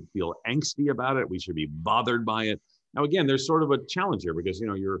we should feel angsty about it. We should be bothered by it. Now, again, there's sort of a challenge here because,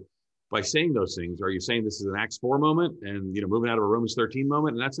 you're by saying those things, are you saying this is an Acts 4 moment and, moving out of a Romans 13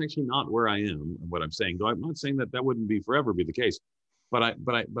 moment? And that's actually not where I am, what I'm saying, though I'm not saying that wouldn't be forever be the case. But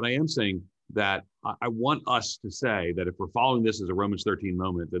I am saying that I want us to say that if we're following this as a Romans 13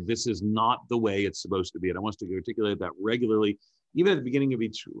 moment, that this is not the way it's supposed to be. And I want us to articulate that regularly. Even at the beginning of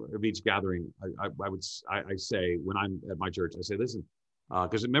each gathering, I say, when I'm at my church, I say, listen,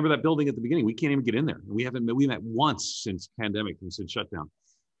 because remember that building at the beginning, we can't even get in there. We met once since pandemic and since shutdown.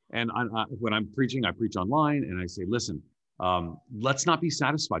 And when I'm preaching, I preach online, and I say, listen, let's not be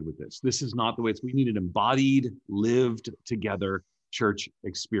satisfied with this. This is not the way we need an embodied, lived together church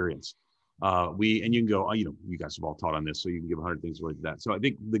experience. And you can go, you guys have all taught on this, so you can give 100 things related to that. So I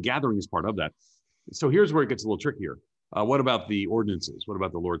think the gathering is part of that. So here's where it gets a little trickier. What about the ordinances? What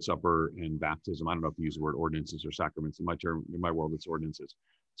about the Lord's Supper and baptism? I don't know if you use the word ordinances or sacraments. In my world, it's ordinances.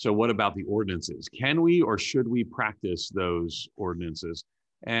 So what about the ordinances? Can we or should we practice those ordinances?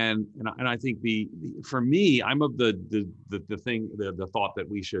 And I think for me, I'm of the thought that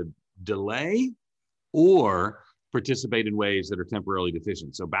we should delay or participate in ways that are temporarily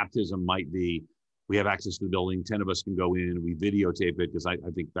deficient. So baptism might be, we have access to the building, 10 of us can go in, we videotape it, because I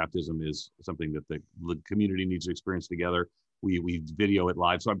think baptism is something that the community needs to experience together. We video it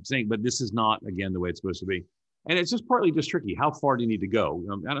live. So I'm saying, but this is not, again, the way it's supposed to be. And it's just partly just tricky. How far do you need to go?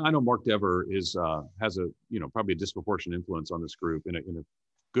 I know Mark Dever has a, probably a disproportionate influence on this group in a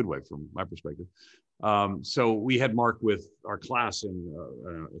good way from my perspective. So we had Mark with our class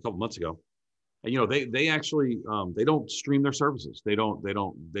a couple months ago. And, they actually, they don't stream their services. They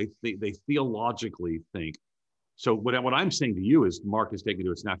theologically think. So what I'm saying to you is Mark is taking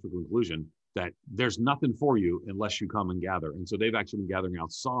to its natural conclusion that there's nothing for you unless you come and gather. And so they've actually been gathering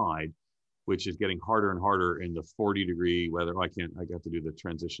outside, which is getting harder and harder in the 40-degree weather. I got to do the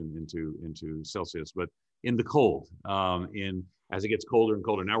transition into Celsius, but in the cold, as it gets colder and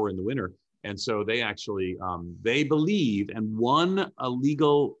colder. Now we're in the winter. And so they actually, they believe and won a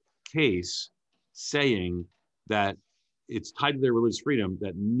legal case saying that it's tied to their religious freedom,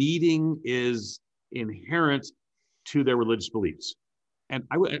 that meeting is inherent to their religious beliefs. And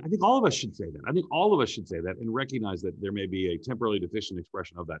I think all of us should say that. I think all of us should say that and recognize that there may be a temporarily deficient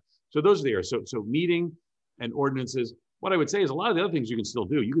expression of that. So those are the areas. So meeting and ordinances. What I would say is a lot of the other things you can still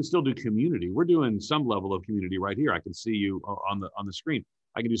do. You can still do community. We're doing some level of community right here. I can see you on the screen.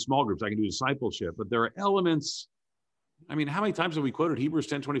 I can do small groups. I can do discipleship. But there are elements. I mean, how many times have we quoted Hebrews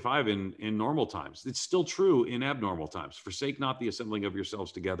 10:25 in normal times? It's still true in abnormal times. Forsake not the assembling of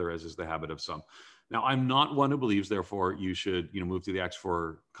yourselves together, as is the habit of some. Now, I'm not one who believes, therefore, you should move to the Acts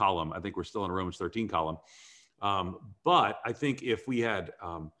 4 column. I think we're still in a Romans 13 column. But I think if we had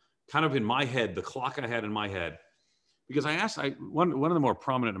kind of in my head, the clock I had in my head, because one of the more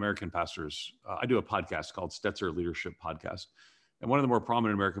prominent American pastors, I do a podcast called Stetzer Leadership Podcast. And one of the more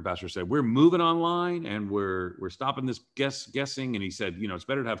prominent American pastors said, we're moving online and we're stopping this guessing. And he said, it's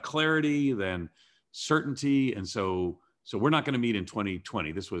better to have clarity than certainty. And so we're not going to meet in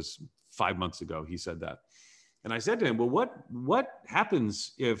 2020. This was 5 months ago. He said that. And I said to him, well, what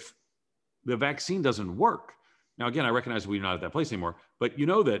happens if the vaccine doesn't work? Now, again, I recognize we're not at that place anymore, but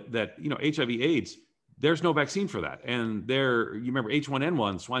that HIV AIDS, there's no vaccine for that. And you remember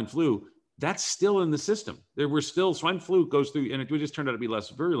H1N1, swine flu, that's still in the system. Swine flu goes through, and it just turned out to be less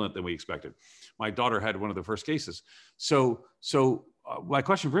virulent than we expected. My daughter had one of the first cases. So my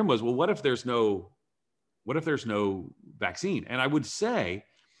question for him was, well, what if there's no vaccine? And I would say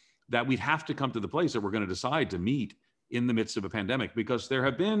that we'd have to come to the place that we're going to decide to meet in the midst of a pandemic, because there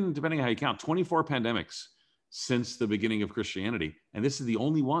have been, depending on how you count, 24 pandemics since the beginning of Christianity. And this is the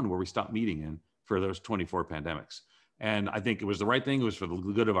only one where we stopped meeting in for those 24 pandemics. And I think it was the right thing. It was for the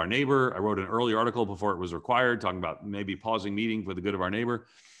good of our neighbor. I wrote an early article before it was required, talking about maybe pausing meeting for the good of our neighbor.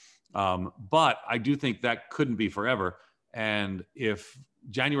 But I do think that couldn't be forever. And if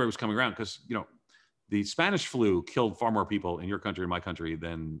January was coming around, because, the Spanish flu killed far more people in your country and my country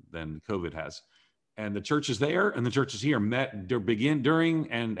than COVID has. And the churches there and the churches here met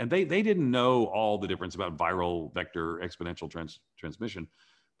during, and they didn't know all the difference about viral vector exponential transmission,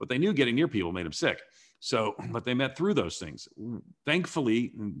 but they knew getting near people made them sick. So, but they met through those things.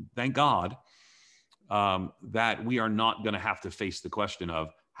 Thankfully, thank God, that we are not going to have to face the question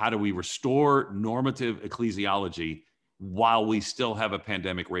of how do we restore normative ecclesiology while we still have a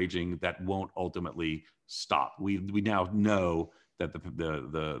pandemic raging that won't ultimately stop. We now know that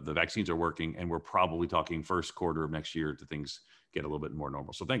the vaccines are working, and we're probably talking first quarter of next year to things get a little bit more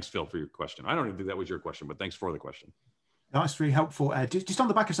normal. So thanks, Phil, for your question. I don't even think that was your question, but thanks for the question. That's really helpful. Just on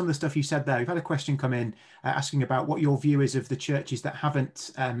the back of some of the stuff you said there, we've had a question come in asking about what your view is of the churches that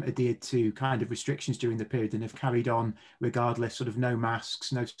haven't adhered to kind of restrictions during the period and have carried on regardless, sort of no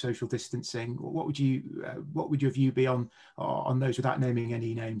masks, no social distancing. What would your view be on those without naming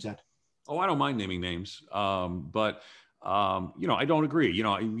any names, Ed? Oh, I don't mind naming names, but I don't agree.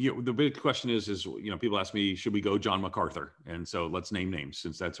 The big question is, people ask me, should we go John MacArthur? And so let's name names,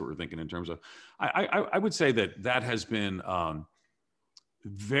 since that's what we're thinking in terms of, I would say that has been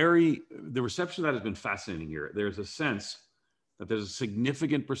the reception of that has been fascinating here. There's a sense that there's a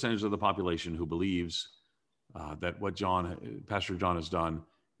significant percentage of the population who believes that what Pastor John has done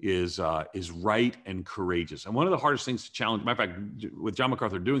is right and courageous. And one of the hardest things to challenge, matter of fact, with John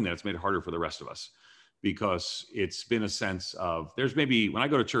MacArthur doing that, it's made it harder for the rest of us. Because it's been a sense of, there's maybe, when I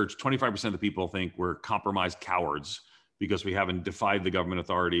go to church, 25% of the people think we're compromised cowards because we haven't defied the government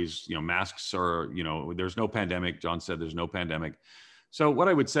authorities. Masks are, there's no pandemic. John said there's no pandemic. So what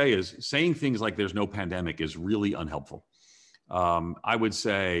I would say is, saying things like there's no pandemic is really unhelpful. I would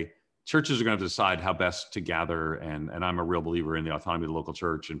say churches are going to decide how best to gather. And I'm a real believer in the autonomy of the local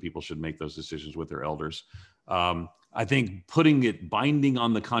church, and people should make those decisions with their elders. I think binding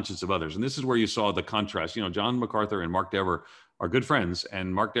on the conscience of others. And this is where you saw the contrast. John MacArthur and Mark Dever are good friends.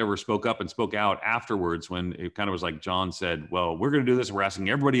 And Mark Dever spoke up and spoke out afterwards when it kind of was like John said, well, we're going to do this. We're asking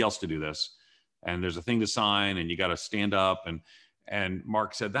everybody else to do this. And there's a thing to sign and you got to stand up. And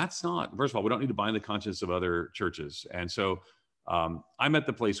Mark said, that's not, first of all, we don't need to bind the conscience of other churches. And so I'm at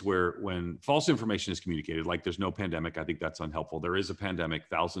the place where when false information is communicated, like there's no pandemic, I think that's unhelpful. There is a pandemic.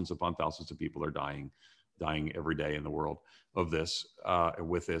 Thousands upon thousands of people are dying every day in the world of this,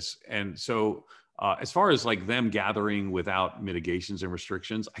 with this. And so as far as like them gathering without mitigations and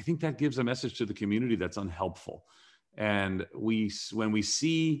restrictions, I think that gives a message to the community that's unhelpful. And when we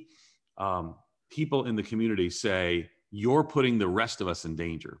see people in the community say, you're putting the rest of us in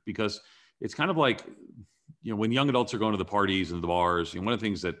danger, because it's kind of like, when young adults are going to the parties and the bars, one of the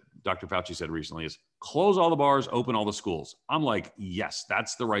things that Dr. Fauci said recently is close all the bars, open all the schools. I'm like, yes,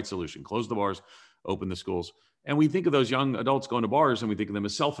 that's the right solution. Close the bars, open the schools. And we think of those young adults going to bars and we think of them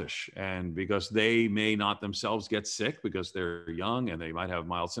as selfish, and because they may not themselves get sick because they're young and they might have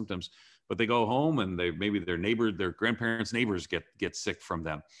mild symptoms, but they go home and maybe their grandparents' neighbors get sick from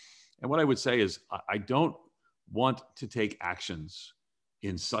them. And what I would say is, I don't want to take actions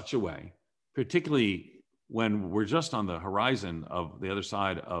in such a way, particularly when we're just on the horizon of the other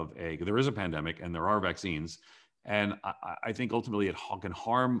side of there is a pandemic and there are vaccines. And I think ultimately it can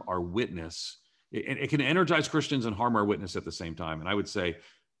harm our witness. It can energize Christians and harm our witness at the same time. And I would say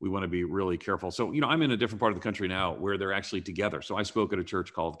we want to be really careful. So, I'm in a different part of the country now where they're actually together. So I spoke at a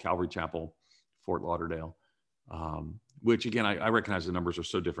church called Calvary Chapel, Fort Lauderdale, which again, I recognize the numbers are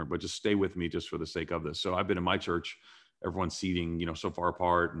so different, but just stay with me just for the sake of this. So I've been in my church everyone's seating, so far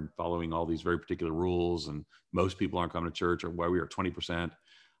apart and following all these very particular rules. And most people aren't coming to church, or why we are 20%.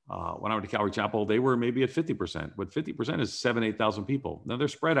 When I went to Calvary Chapel, they were maybe at 50%, but 50% is 8,000 people. Now they're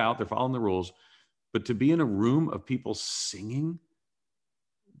spread out, they're following the rules, but to be in a room of people singing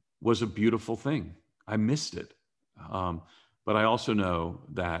was a beautiful thing. I missed it. But I also know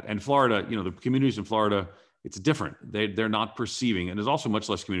that, and Florida, the communities in Florida, it's different. They're not perceiving, and there's also much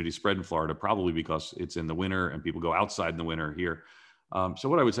less community spread in Florida, probably because it's in the winter and people go outside in the winter here. So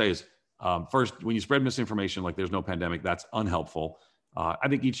what I would say is, first, when you spread misinformation like there's no pandemic, that's unhelpful. I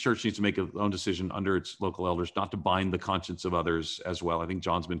think each church needs to make its own decision under its local elders, not to bind the conscience of others as well. I think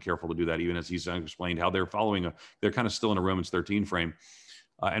John's been careful to do that, even as he's explained how they're they're kind of still in a Romans 13 frame.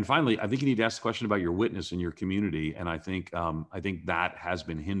 And finally, I think you need to ask the question about your witness in your community. And I think that has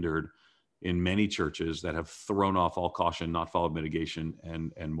been hindered in many churches that have thrown off all caution, not followed mitigation,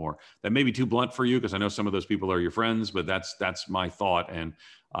 and more. That may be too blunt for you, because I know some of those people are your friends, but that's my thought. And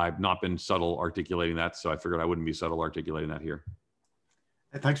I've not been subtle articulating that. So I figured I wouldn't be subtle articulating that here.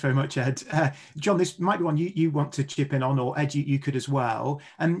 Thanks very much, Ed. John, this might be one you want to chip in on, or Ed, you could as well.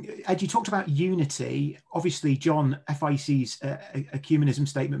 Ed, you talked about unity. Obviously, John, FIEC's ecumenism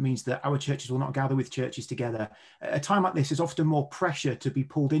statement means that our churches will not gather with churches together. At a time like this, there's often more pressure to be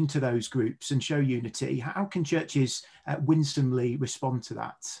pulled into those groups and show unity. How can churches winsomely respond to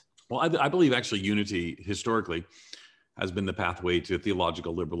that? Well, I believe actually unity historically has been the pathway to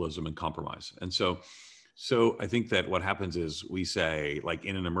theological liberalism and compromise. And so I think that what happens is we say, like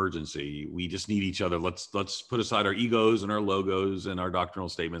in an emergency, we just need each other. Let's put aside our egos and our logos and our doctrinal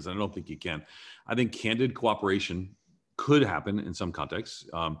statements. And I don't think you can. I think candid cooperation could happen in some contexts,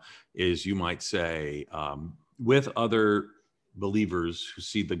 is you might say with other believers who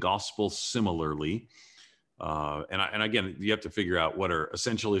see the gospel similarly. And again, you have to figure out what are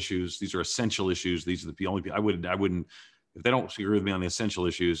essential issues. These are essential issues. These are the only, I wouldn't, if they don't disagree with me on the essential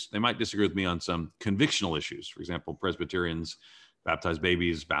issues, they might disagree with me on some convictional issues. For example, Presbyterians baptize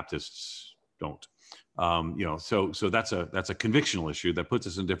babies, Baptists don't. So that's a convictional issue that puts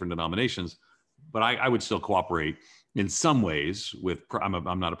us in different denominations. But I would still cooperate in some ways with.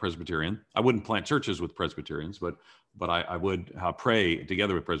 I'm not a Presbyterian. I wouldn't plant churches with Presbyterians, but I would pray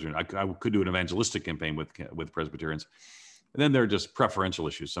together with Presbyterians. I could do an evangelistic campaign with Presbyterians. And then there are just preferential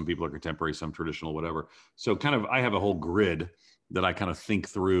issues. Some people are contemporary, some traditional, whatever. So I have a whole grid that I kind of think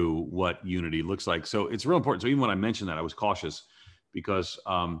through what unity looks like. So it's real important. So even when I mentioned that, I was cautious because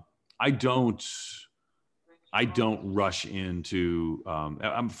I don't rush into,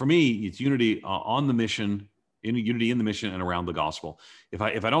 for me, it's unity on the mission, unity in the mission and around the gospel. If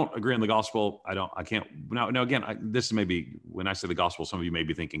I don't agree on the gospel, I can't. Now again, this may be, when I say the gospel, some of you may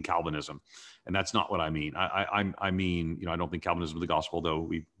be thinking Calvinism, and that's not what I mean. I mean, I don't think Calvinism is the gospel, though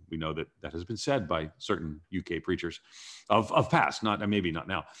we know that has been said by certain UK preachers of past, maybe not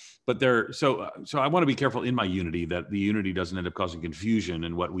now, but so I want to be careful in my unity that the unity doesn't end up causing confusion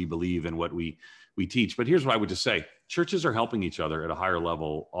in what we believe and what we teach. But here's what I would just say: churches are helping each other at a higher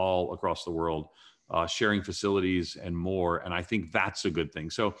level all across the world. Sharing facilities and more. And I think that's a good thing.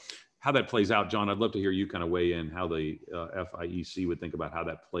 So how that plays out, John, I'd love to hear you kind of weigh in how the FIEC would think about how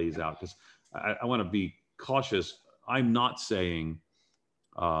that plays out. Because I want to be cautious. I'm not saying,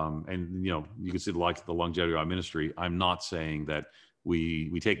 and you can see the longevity of our ministry. I'm not saying that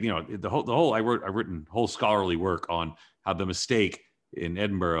we take, the whole, I've written whole scholarly work on how the mistake in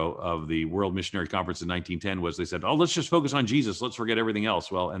Edinburgh of the World Missionary Conference in 1910 was they said, let's just focus on Jesus. Let's forget everything else.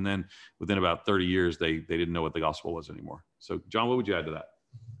 Well, and then within about 30 years, they didn't know what the gospel was anymore. So John, what would you add to that?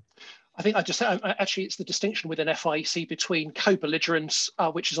 I think actually it's the distinction within FIEC between co-belligerence,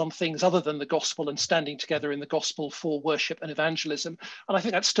 which is on things other than the gospel, and standing together in the gospel for worship and evangelism. And I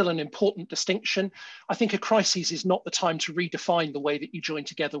think that's still an important distinction. I think a crisis is not the time to redefine the way that you join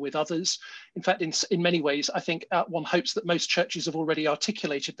together with others. In fact, in many ways, I think one hopes that most churches have already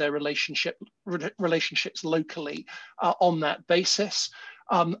articulated their relationships locally on that basis.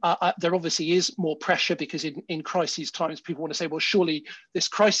 There obviously is more pressure because in crisis times, people want to say, well, surely this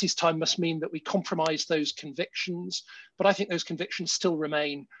crisis time must mean that we compromise those convictions. But I think those convictions still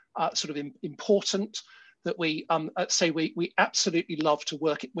remain sort of important, that we say we absolutely love to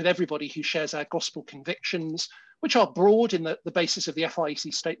work with everybody who shares our gospel convictions, which are broad in the basis of the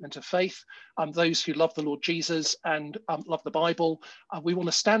FIEC statement of faith. Those who love the Lord Jesus and love the Bible, we want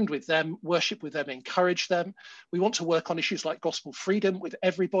to stand with them, worship with them, encourage them. We want to work on issues like gospel freedom with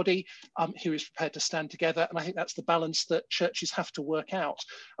everybody who is prepared to stand together. And I think that's the balance that churches have to work out.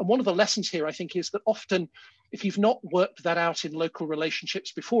 And one of the lessons here, I think, is that often, if you've not worked that out in local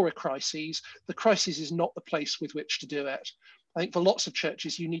relationships before a crisis, the crisis is not the place with which to do it. I think for lots of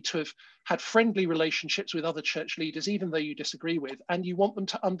churches, you need to have had friendly relationships with other church leaders, even though you disagree with, and you want them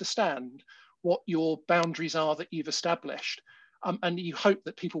to understand what your boundaries are that you've established. And you hope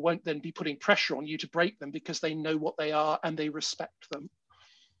that people won't then be putting pressure on you to break them because they know what they are and they respect them.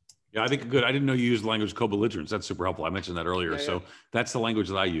 Yeah, I think good. I didn't know you used the language co-belligerence. That's super helpful. I mentioned that earlier. Yeah, yeah. So that's the language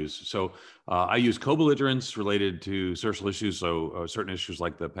that I use. So I use co-belligerence related to social issues. So certain issues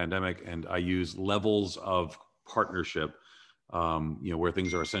like the pandemic, and I use levels of partnership, where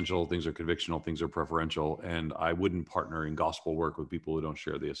things are essential, things are convictional, things are preferential. And I wouldn't partner in gospel work with people who don't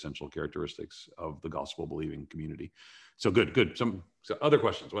share the essential characteristics of the gospel believing community. So good. Some other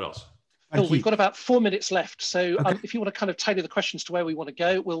questions. What else? Phil, we've got about 4 minutes left. So Okay. If you want to kind of tailor the questions to where we want to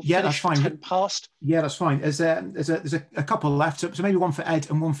go, we'll Yeah, finish that's fine. 10 past. Yeah, that's fine. There's a couple left. So maybe one for Ed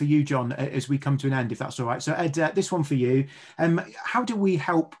and one for you, John, as we come to an end, if that's all right. So Ed, this one for you. How do we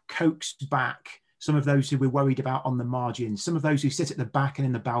help coax back some of those who we're worried about on the margins, some of those who sit at the back and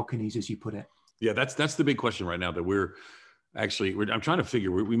in the balconies, as you put it? Yeah, that's the big question right now that I'm trying to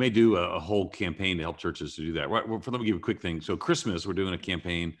figure, we may do a whole campaign to help churches to do that. Right. Let me give you a quick thing. So Christmas, we're doing a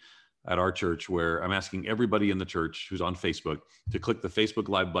campaign at our church where I'm asking everybody in the church who's on Facebook to click the Facebook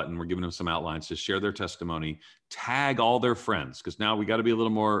Live button. We're giving them some outlines to share their testimony, tag all their friends, because now we got to be a little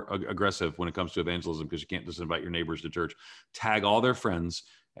more aggressive when it comes to evangelism, because you can't just invite your neighbors to church. Tag all their friends,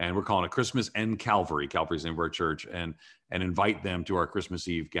 and we're calling it Christmas and Calvary. Calvary's the name of our church, and invite them to our Christmas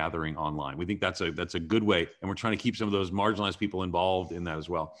Eve gathering online. We think that's a good way, and we're trying to keep some of those marginalized people involved in that as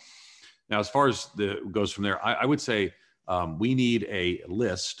well. Now, as far as goes from there, I would say we need a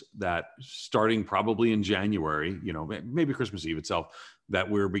list that, starting probably in January, maybe Christmas Eve itself, that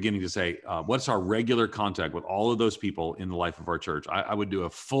we're beginning to say, what's our regular contact with all of those people in the life of our church? I would do a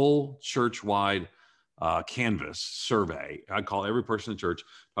full church-wide canvas survey. I'd call every person in the church,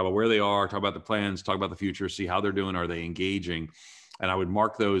 talk about where they are, talk about the plans, talk about the future, see how they're doing. Are they engaging? And I would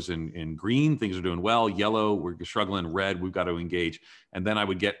mark those in green, things are doing well, yellow, we're struggling, red, we've got to engage. And then I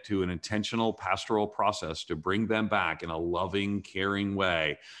would get to an intentional pastoral process to bring them back in a loving, caring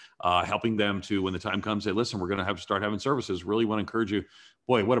way, helping them to, when the time comes, say, listen, we're going to have to start having services. Really want to encourage you.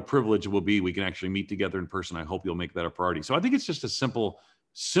 Boy, what a privilege it will be. We can actually meet together in person. I hope you'll make that a priority. So I think it's just a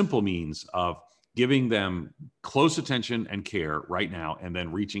simple means of giving them close attention and care right now, and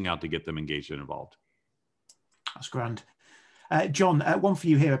then reaching out to get them engaged and involved. That's grand. John, one for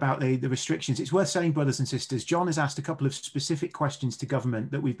you here about the restrictions. It's worth saying, brothers and sisters, John has asked a couple of specific questions to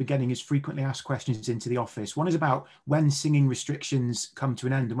government that we've been getting as frequently asked questions into the office. One is about when singing restrictions come to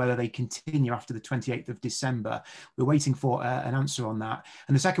an end and whether they continue after the 28th of December. We're waiting for an answer on that.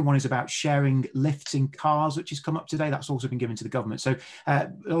 And the second one is about sharing lifts in cars, which has come up today. That's also been given to the government. So a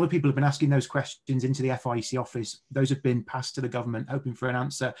lot of people have been asking those questions into the FIEC office. Those have been passed to the government, hoping for an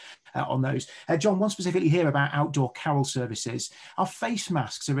answer on those. John, one specifically here about outdoor carol services. Are face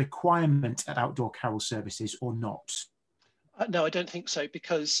masks a requirement at outdoor carol services or not? No, I don't think so,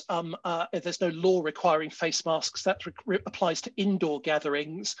 because there's no law requiring face masks. That applies to indoor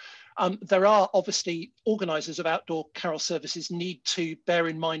gatherings. There are obviously organisers of outdoor carol services need to bear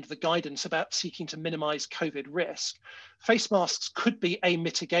in mind the guidance about seeking to minimise COVID risk. Face masks could be a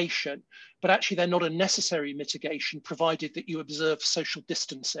mitigation, but actually they're not a necessary mitigation, provided that you observe social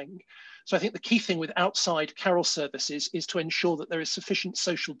distancing. So I think the key thing with outside carol services is to ensure that there is sufficient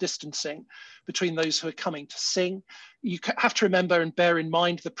social distancing between those who are coming to sing. You have to remember and bear in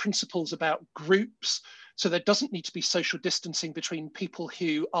mind the principles about groups. So there doesn't need to be social distancing between people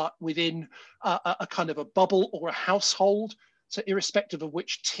who are within a kind of a bubble or a household. So irrespective of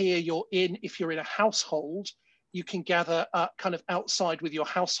which tier you're in, if you're in a household, you can gather kind of outside with your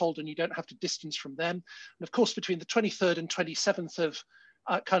household and you don't have to distance from them. And of course, between the 23rd and 27th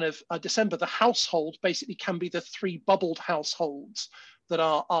of December, the household basically can be the three bubbled households that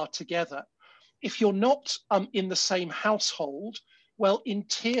are together. If you're not in the same household, well, in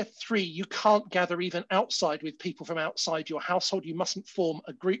tier 3, you can't gather even outside with people from outside your household. You mustn't form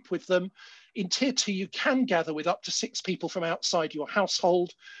a group with them. In tier 2, you can gather with up to 6 people from outside your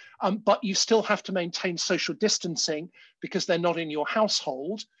household, but you still have to maintain social distancing because they're not in your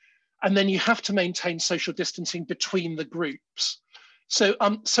household. And then you have to maintain social distancing between the groups. So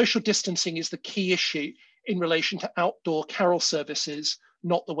social distancing is the key issue in relation to outdoor carol services,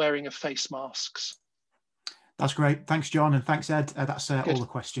 not the wearing of face masks. That's great. Thanks, John. And thanks, Ed. That's all the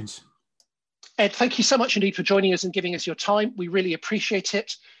questions. Ed, thank you so much indeed for joining us and giving us your time. We really appreciate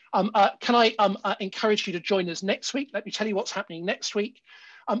it. Can I encourage you to join us next week? Let me tell you what's happening next week.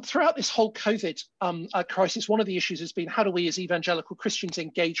 Throughout this whole COVID crisis, one of the issues has been how do we as evangelical Christians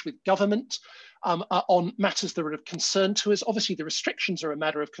engage with government on matters that are of concern to us. Obviously, the restrictions are a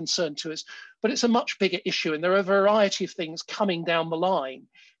matter of concern to us, but it's a much bigger issue. And there are a variety of things coming down the line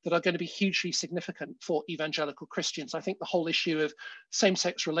that are going to be hugely significant for evangelical Christians. I think the whole issue of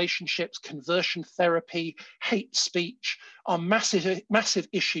same-sex relationships, conversion therapy, hate speech are massive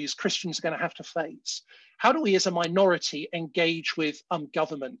issues Christians are going to have to face. How do we as a minority engage with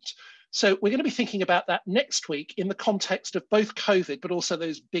government? So we're going to be thinking about that next week in the context of both COVID, but also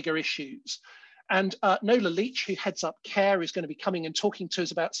those bigger issues. And Nola Leach, who heads up CARE, is going to be coming and talking to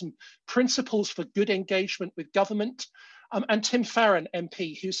us about some principles for good engagement with government. And Tim Farron,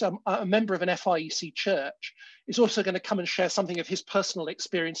 MP, who's a member of an FIEC church, is also going to come and share something of his personal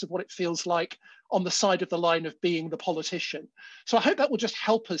experience of what it feels like on the side of the line of being the politician. So I hope that will just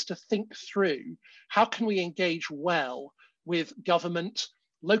help us to think through how can we engage well with government,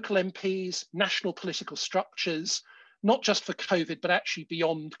 local MPs, national political structures, not just for COVID, but actually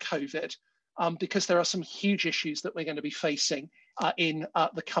beyond COVID, because there are some huge issues that we're going to be facing in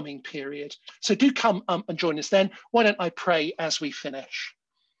the coming period. So do come and join us then. Why don't I pray as we finish?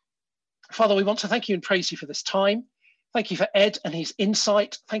 Father, we want to thank you and praise you for this time. Thank you for Ed and his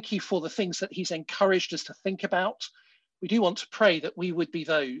insight. Thank you for the things that he's encouraged us to think about. We do want to pray that we would be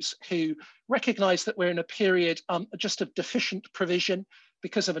those who recognize that we're in a period just of deficient provision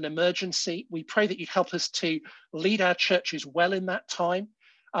because of an emergency. We pray that you'd help us to lead our churches well in that time.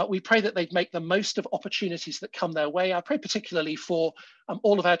 We pray that they'd make the most of opportunities that come their way. I pray particularly for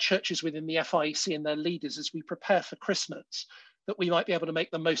all of our churches within the FIEC and their leaders as we prepare for Christmas, that we might be able to make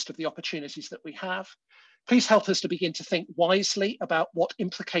the most of the opportunities that we have. Please help us to begin to think wisely about what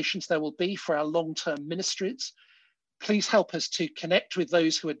implications there will be for our long-term ministries. Please help us to connect with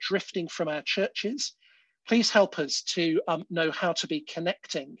those who are drifting from our churches. Please help us to know how to be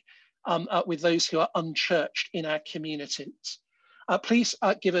connecting with those who are unchurched in our communities. Please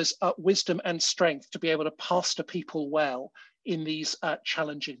give us wisdom and strength to be able to pastor people well in these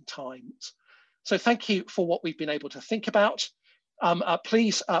challenging times. So thank you for what we've been able to think about.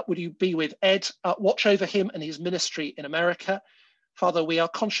 Please, would you be with Ed, watch over him and his ministry in America. Father, we are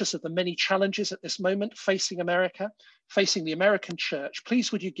conscious of the many challenges at this moment facing America, facing the American church.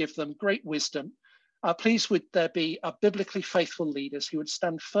 Please, would you give them great wisdom? Please, would there be biblically faithful leaders who would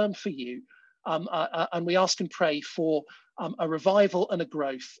stand firm for you? And we ask and pray for a revival and a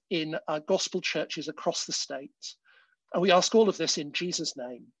growth in gospel churches across the states. And we ask all of this in Jesus'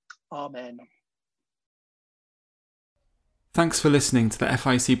 name. Amen. Thanks for listening to the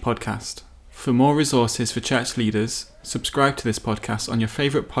FIEC podcast. For more resources for church leaders, subscribe to this podcast on your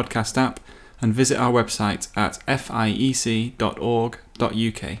favourite podcast app and visit our website at fiec.org.uk.